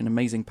Foundation,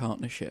 amazing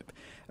partnership.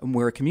 And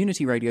we're a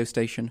community radio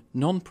station,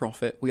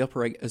 non-profit. We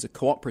operate as a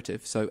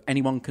cooperative, so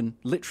anyone can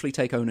literally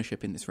take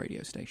ownership in this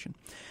radio station.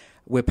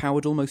 We're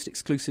powered almost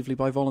exclusively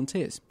by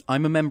volunteers.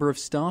 I'm a member of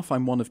staff.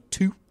 I'm one of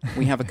 2.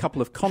 We have a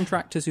couple of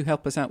contractors who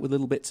help us out with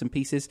little bits and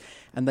pieces,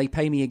 and they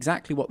pay me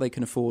exactly what they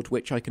can afford,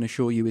 which I can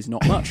assure you is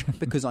not much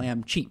because I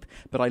am cheap.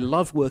 But I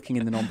love working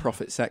in the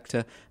non-profit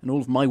sector, and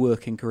all of my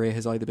working career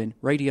has either been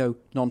radio,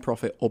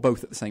 non-profit, or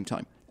both at the same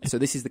time. So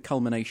this is the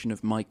culmination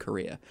of my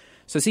career.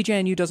 So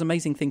CJNU does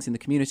amazing things in the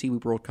community. We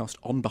broadcast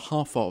on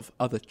behalf of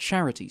other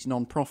charities,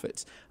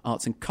 non-profits,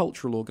 arts and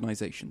cultural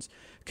organisations,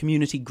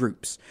 community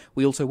groups.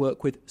 We also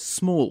work with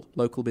small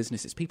local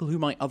businesses, people who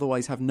might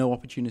otherwise have no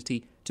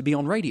opportunity to be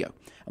on radio.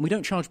 And we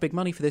don't charge big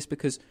money for this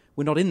because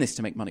we're not in this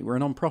to make money. We're a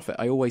non-profit.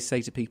 I always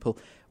say to people,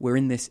 we're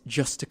in this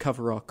just to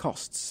cover our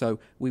costs. So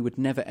we would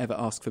never, ever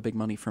ask for big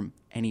money from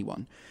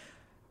anyone.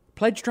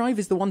 Pledge Drive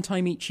is the one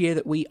time each year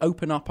that we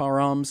open up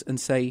our arms and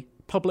say,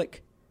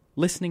 public,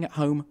 listening at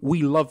home,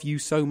 we love you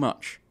so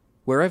much.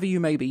 Wherever you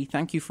may be,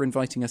 thank you for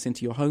inviting us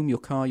into your home, your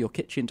car, your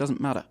kitchen, doesn't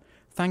matter.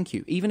 Thank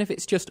you. Even if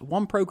it's just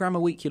one programme a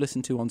week you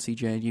listen to on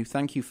CJNU,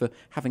 thank you for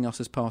having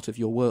us as part of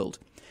your world.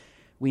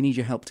 We need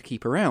your help to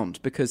keep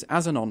around, because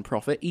as a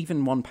non-profit,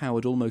 even one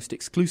powered almost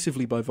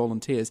exclusively by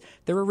volunteers,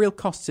 there are real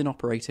costs in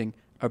operating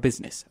a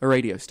business, a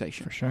radio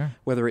station. For sure.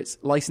 Whether it's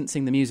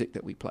licensing the music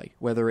that we play,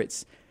 whether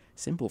it's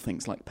simple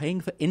things like paying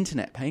for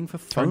internet, paying for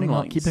phone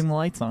lines. Keeping the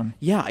lights on.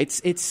 Yeah,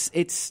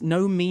 it's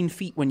no mean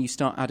feat when you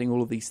start adding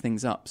all of these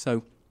things up.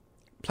 So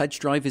Pledge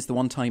Drive is the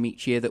one time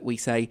each year that we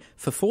say,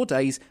 for 4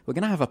 days, we're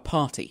going to have a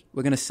party.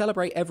 We're going to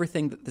celebrate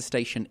everything that the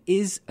station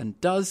is and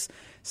does,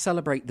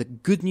 celebrate the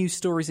good news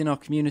stories in our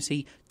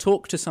community,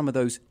 talk to some of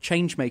those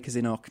change makers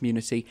in our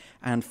community,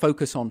 and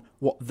focus on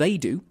what they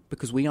do,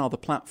 because we are the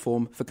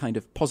platform for kind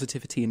of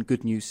positivity and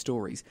good news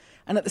stories.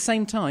 And at the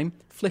same time,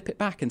 flip it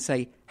back and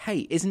say,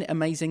 hey, isn't it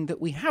amazing that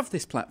we have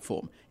this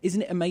platform?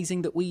 Isn't it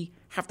amazing that we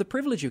have the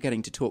privilege of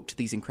getting to talk to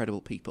these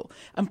incredible people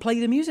and play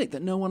the music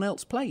that no one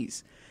else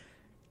plays?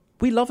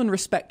 We love and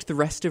respect the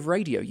rest of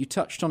radio. You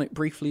touched on it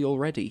briefly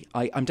already.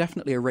 I'm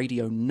definitely a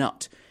radio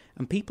nut.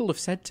 And people have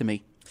said to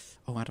me,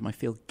 oh, Adam, I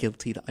feel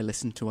guilty that I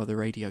listen to other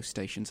radio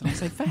stations. And I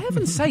say, for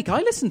heaven's sake,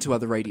 I listen to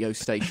other radio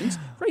stations.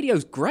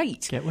 Radio's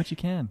great. Get what you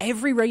can.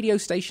 Every radio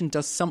station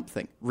does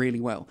something really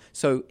well.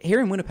 So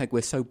here in Winnipeg,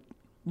 we're so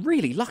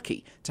really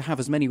lucky to have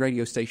as many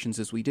radio stations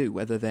as we do,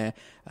 whether they're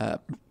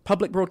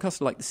public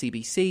broadcasters like the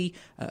CBC,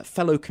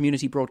 fellow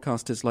community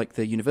broadcasters like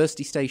the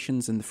university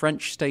stations and the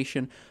French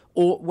station,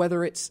 or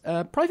whether it's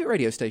private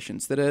radio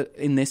stations that are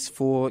in this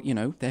for, you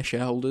know, their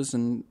shareholders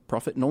and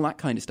profit and all that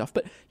kind of stuff.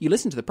 But you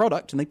listen to the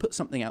product and they put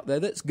something out there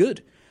that's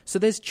good. So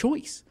there's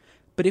choice.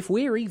 But if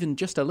we're even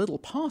just a little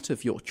part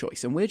of your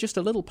choice and we're just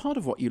a little part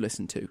of what you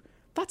listen to,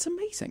 that's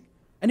amazing.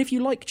 And if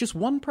you like just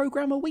one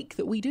program a week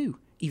that we do,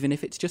 even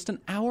if it's just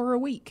an hour a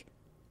week,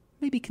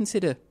 maybe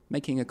consider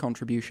making a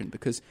contribution,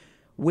 because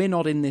we're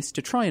not in this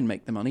to try and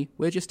make the money.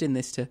 We're just in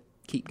this to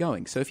keep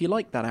going. So if you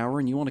like that hour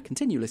and you want to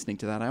continue listening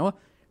to that hour,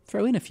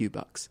 throw in a few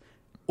bucks.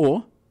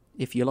 Or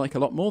if you like a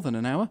lot more than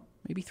an hour,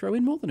 maybe throw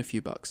in more than a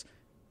few bucks.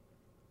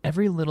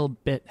 Every little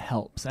bit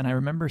helps. And I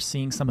remember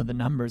seeing some of the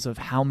numbers of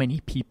how many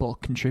people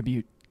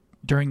contribute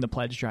during the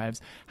pledge drives.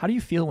 How do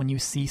you feel when you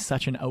see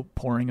such an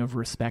outpouring of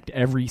respect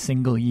every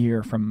single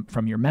year from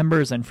your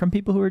members and from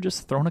people who are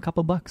just throwing a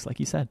couple bucks, like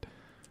you said?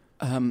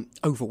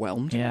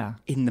 Overwhelmed. Yeah.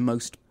 In the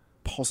most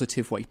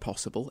positive way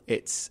possible.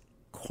 It's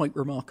quite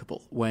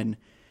remarkable when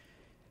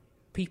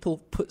people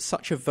put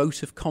such a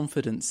vote of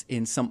confidence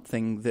in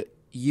something that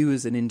you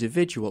as an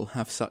individual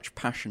have such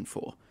passion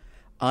for.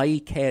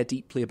 I care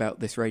deeply about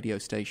this radio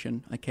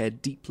station. I care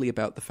deeply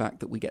about the fact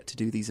that we get to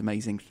do these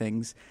amazing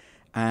things.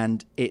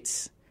 And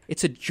it's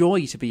a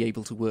joy to be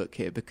able to work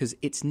here, because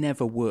it's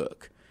never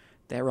work.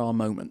 There are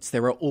moments.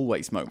 There are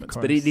always moments.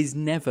 But it is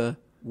never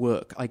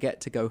work. I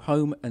get to go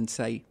home and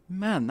say,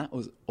 man, that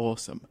was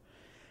awesome.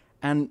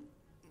 And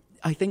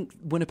I think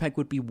Winnipeg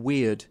would be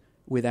weird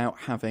without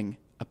having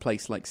a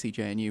place like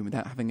CJNU,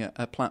 without having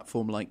a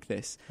platform like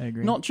this. I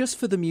agree. Not just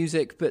for the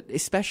music, but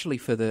especially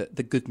for the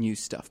good news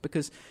stuff.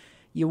 Because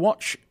you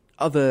watch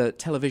other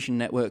television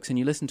networks and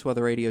you listen to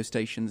other radio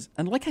stations,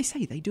 and like I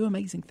say, they do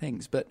amazing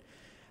things, but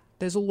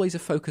there's always a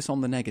focus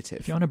on the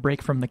negative. If you want to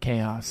break from the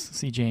chaos,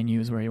 CJNU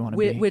is where you want to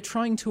be. We're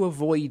trying to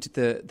avoid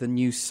the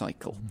news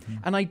cycle. Mm-hmm.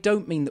 And I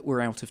don't mean that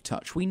we're out of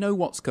touch. We know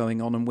what's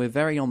going on and we're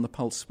very on the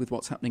pulse with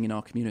what's happening in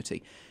our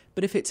community.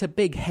 But if it's a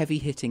big,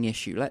 heavy-hitting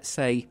issue, let's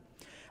say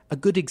a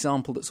good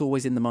example that's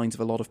always in the minds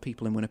of a lot of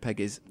people in Winnipeg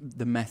is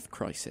the meth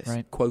crisis,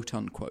 right, quote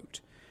unquote.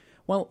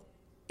 Well,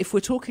 if we're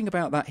talking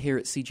about that here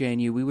at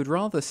CJNU, we would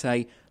rather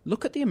say,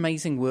 look at the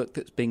amazing work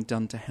that's being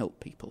done to help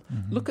people.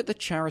 Mm-hmm. Look at the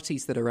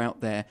charities that are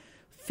out there,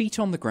 feet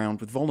on the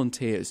ground with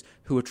volunteers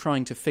who are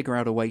trying to figure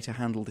out a way to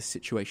handle this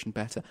situation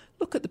better.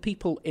 Look at the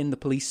people in the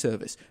police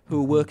service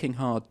who are working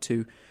hard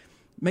to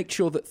make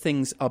sure that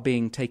things are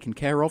being taken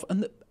care of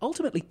and that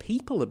ultimately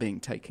people are being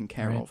taken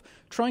care of.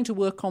 Trying to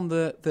work on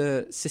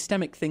the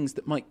systemic things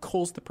that might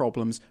cause the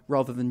problems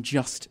rather than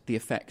just the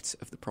effects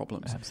of the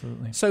problems.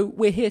 Absolutely. So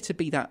we're here to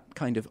be that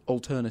kind of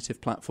alternative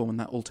platform and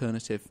that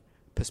alternative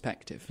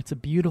perspective. It's a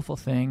beautiful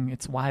thing.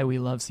 It's why we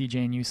love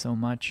CJNU so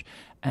much.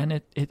 And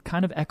it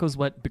kind of echoes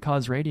what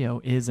Because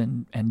Radio is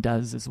and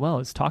does as well.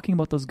 It's talking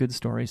about those good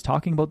stories,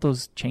 talking about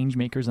those change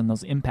makers and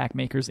those impact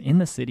makers in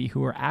the city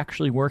who are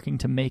actually working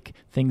to make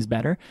things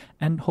better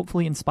and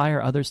hopefully inspire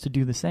others to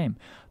do the same.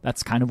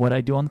 That's kind of what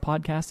I do on the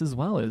podcast as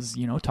well, is,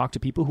 you know, talk to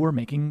people who are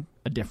making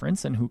a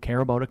difference and who care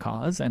about a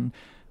cause and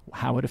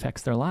how it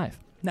affects their life.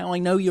 Now, I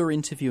know you're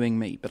interviewing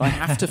me, but I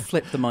have to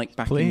flip the mic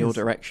back in your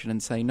direction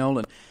and say,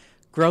 Nolan,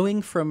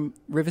 growing from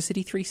River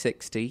City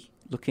 360,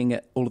 looking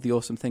at all of the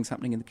awesome things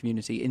happening in the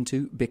community,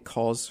 into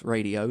Because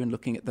Radio and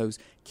looking at those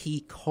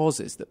key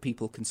causes that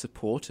people can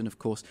support. And, of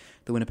course,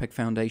 the Winnipeg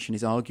Foundation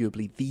is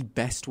arguably the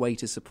best way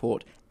to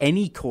support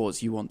any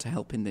cause you want to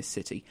help in this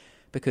city,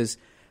 because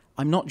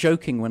I'm not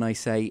joking when I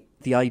say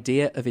the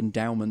idea of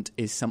endowment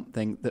is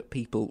something that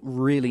people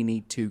really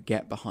need to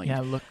get behind.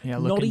 Look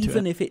not into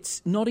even it. if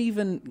it's not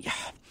even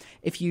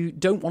if you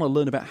don't want to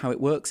learn about how it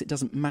works, it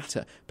doesn't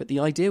matter. But the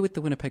idea with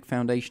the Winnipeg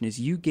Foundation is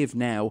you give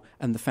now,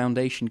 and the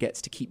foundation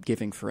gets to keep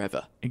giving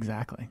forever.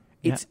 Exactly.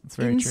 It's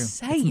very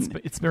insane.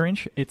 True.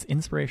 It's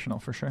inspirational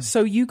for sure.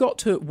 So you got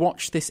to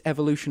watch this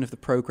evolution of the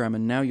program,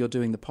 and now you're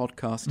doing the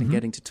podcast and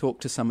getting to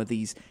talk to some of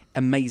these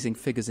amazing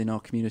figures in our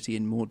community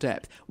in more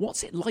depth.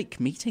 What's it like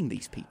meeting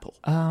these people?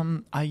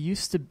 I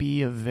used to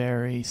be a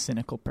very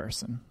cynical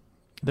person.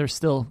 There's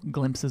still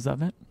glimpses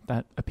of it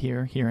that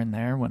appear here and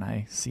there when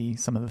I see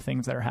some of the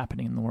things that are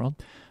happening in the world.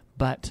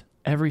 But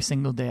every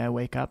single day I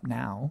wake up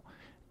now,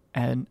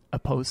 and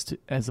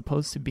as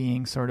opposed to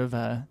being sort of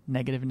a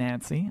negative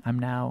Nancy,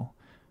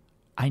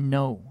 I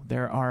know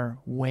there are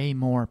way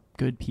more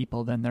good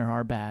people than there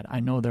are bad.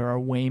 I know there are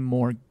way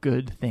more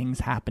good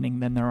things happening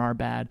than there are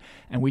bad.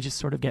 And we just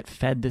sort of get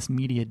fed this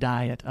media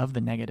diet of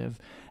the negative.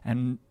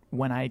 And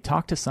when I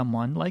talk to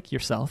someone like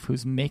yourself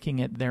who's making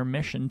it their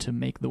mission to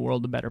make the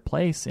world a better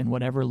place in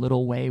whatever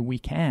little way we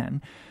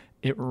can,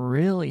 it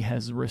really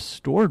has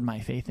restored my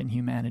faith in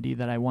humanity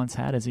that I once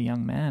had as a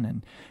young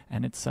man.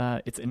 And it's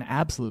an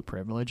absolute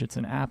privilege. It's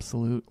an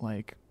absolute,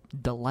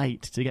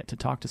 delight to get to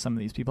talk to some of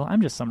these people.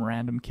 I'm just some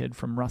random kid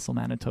from Russell,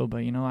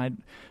 Manitoba. You know,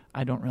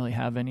 I don't really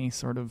have any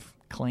sort of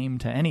claim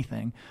to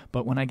anything.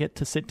 But when I get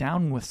to sit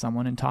down with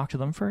someone and talk to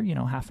them for,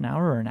 half an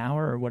hour or an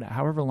hour or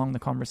however long the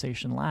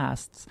conversation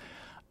lasts,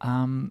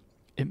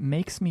 it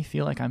makes me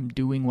feel like I'm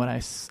doing what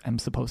I am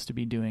supposed to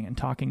be doing, and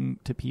talking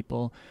to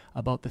people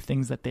about the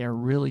things that they are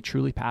really,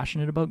 truly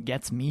passionate about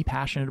gets me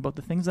passionate about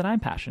the things that I'm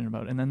passionate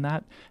about. And then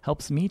that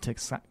helps me to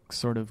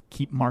sort of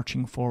keep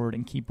marching forward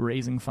and keep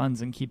raising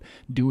funds and keep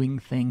doing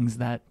things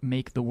that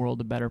make the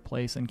world a better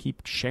place and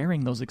keep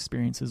sharing those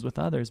experiences with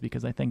others,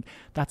 because I think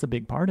that's a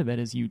big part of it,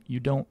 is you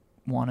don't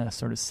want to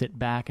sort of sit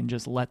back and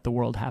just let the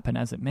world happen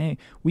as it may.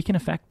 We can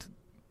affect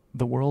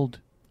the world.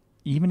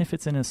 Even if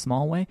it's in a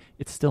small way,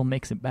 it still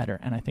makes it better.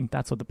 And I think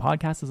that's what the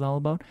podcast is all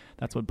about.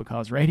 That's what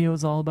Because Radio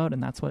is all about.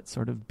 And that's what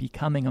sort of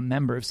becoming a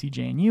member of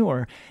CJNU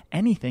or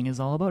anything is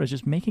all about, is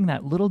just making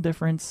that little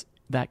difference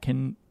that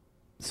can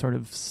sort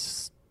of,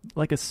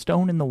 like a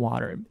stone in the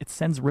water, it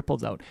sends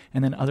ripples out,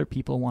 and then other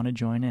people want to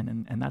join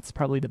in. And that's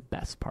probably the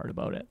best part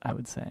about it, I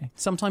would say.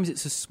 Sometimes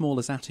it's as small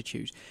as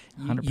attitude.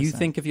 100%. You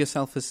think of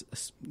yourself as,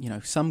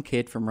 some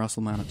kid from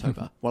Russell,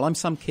 Manitoba. Well, I'm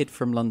some kid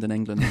from London,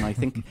 England, and I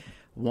think...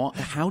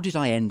 How did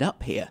I end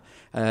up here?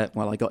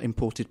 Well, I got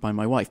imported by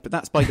my wife, but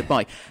that's by the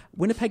by.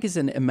 Winnipeg is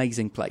an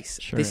amazing place.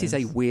 Sure this is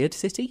a weird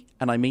city,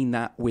 and I mean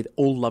that with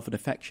all love and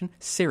affection.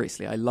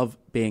 Seriously, I love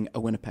being a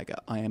Winnipegger.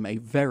 I am a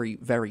very,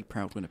 very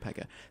proud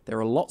Winnipegger. There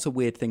are lots of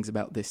weird things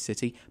about this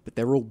city, but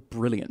they're all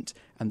brilliant.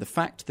 And the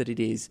fact that it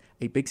is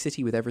a big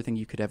city with everything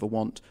you could ever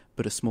want,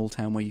 but a small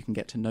town where you can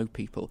get to know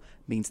people,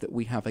 means that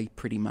we have a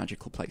pretty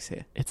magical place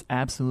here. It's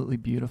absolutely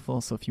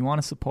beautiful. So if you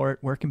want to support,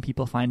 where can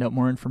people find out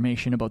more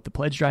information about the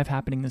pledge drive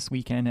happening this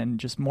weekend and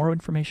just more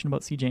information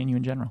about CJNU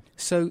in general?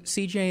 So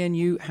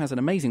CJNU has an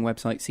amazing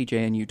website,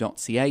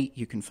 cjnu.ca.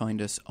 You can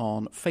find us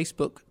on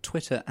Facebook,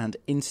 Twitter and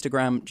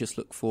Instagram. Just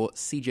look for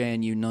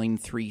CJNU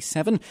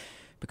 937.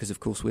 Because, of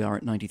course, we are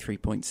at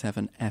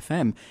 93.7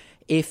 FM.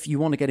 If you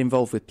want to get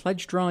involved with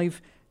Pledge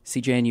Drive,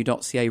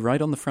 cjnu.ca,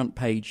 right on the front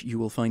page, you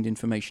will find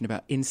information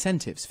about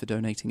incentives for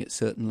donating at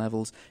certain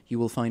levels. You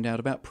will find out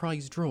about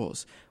prize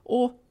draws.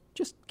 Or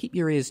just keep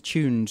your ears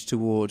tuned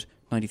toward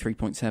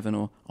 93.7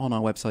 or on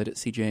our website at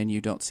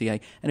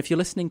cjnu.ca. And if you're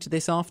listening to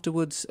this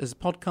afterwards as a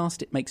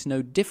podcast, it makes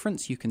no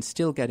difference. You can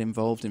still get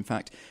involved. In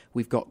fact,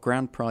 we've got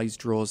grand prize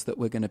draws that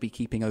we're going to be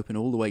keeping open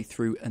all the way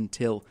through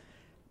until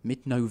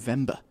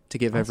mid-November to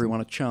give everyone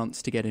a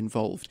chance to get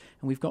involved.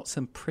 And we've got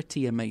some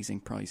pretty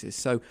amazing prizes.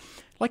 So,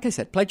 like I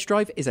said, Pledge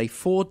Drive is a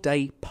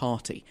 4-day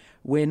party.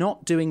 We're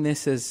not doing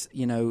this as,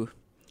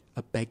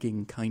 a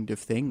begging kind of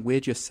thing.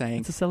 We're just saying,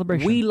 it's a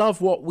celebration. We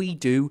love what we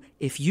do.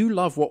 If you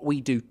love what we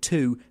do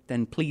too,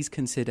 then please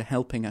consider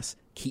helping us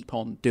keep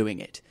on doing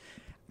it.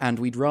 And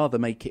we'd rather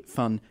make it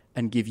fun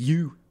and give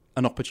you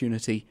an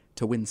opportunity to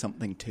to win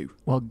something too.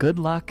 Well, good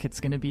luck. It's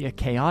going to be a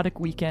chaotic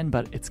weekend,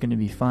 but it's going to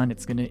be fun.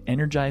 It's going to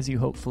energize you,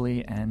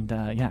 hopefully. And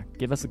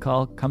give us a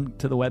call. Come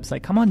to the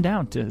website. Come on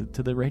down to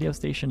the radio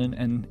station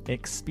and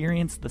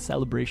experience the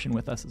celebration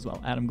with us as well.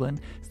 Adam Glynn,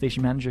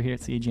 station manager here at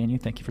CJNU,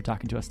 thank you for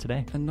talking to us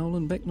today. And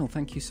Nolan Bicknell,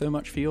 thank you so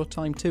much for your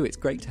time too. It's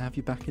great to have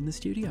you back in the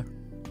studio.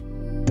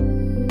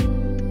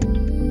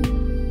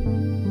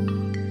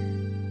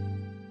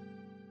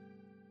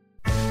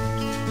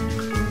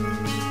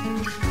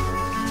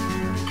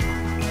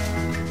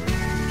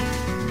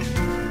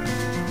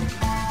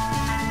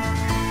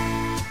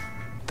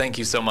 Thank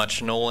you so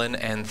much, Nolan,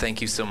 and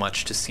thank you so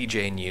much to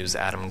CJNU's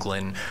Adam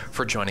Glynn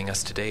for joining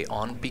us today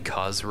on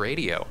Because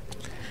Radio.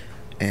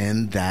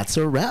 And that's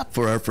a wrap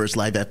for our first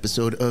live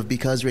episode of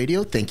Because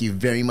Radio. Thank you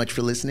very much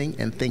for listening,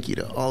 and thank you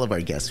to all of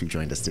our guests who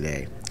joined us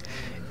today.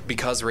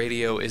 Because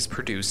Radio is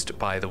produced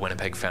by the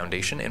Winnipeg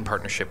Foundation in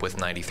partnership with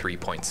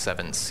 93.7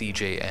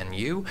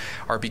 CJNU.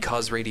 Our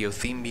Because Radio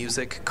theme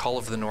music, Call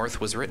of the North,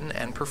 was written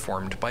and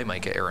performed by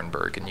Micah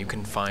Ehrenberg, and you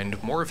can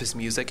find more of his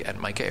music at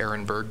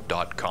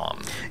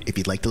micahehrenberg.com. If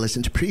you'd like to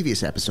listen to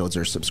previous episodes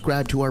or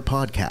subscribe to our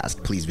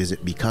podcast, please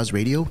visit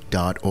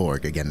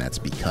becauseradio.org. Again, that's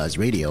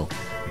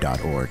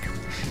becauseradio.org.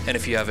 And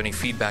if you have any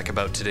feedback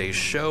about today's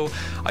show,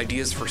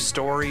 ideas for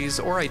stories,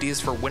 or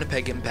ideas for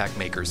Winnipeg Impact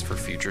Makers for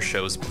future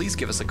shows, please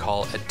give us a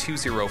call at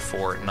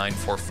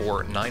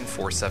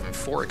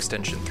 204-944-9474,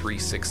 extension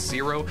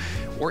 360,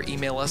 or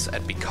email us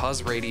at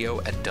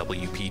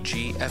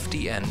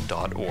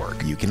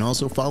becauseradio@wpgfdn.org. You can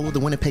also follow the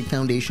Winnipeg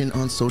Foundation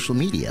on social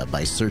media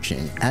by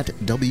searching at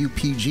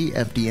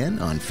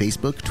WPGFDN on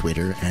Facebook,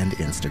 Twitter, and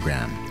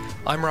Instagram.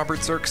 I'm Robert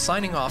Zirk,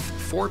 signing off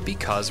for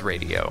Because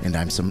Radio. And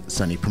I'm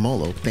Sonny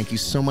Promolo. Thank you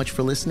so much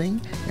for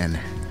listening, and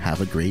have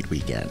a great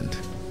weekend.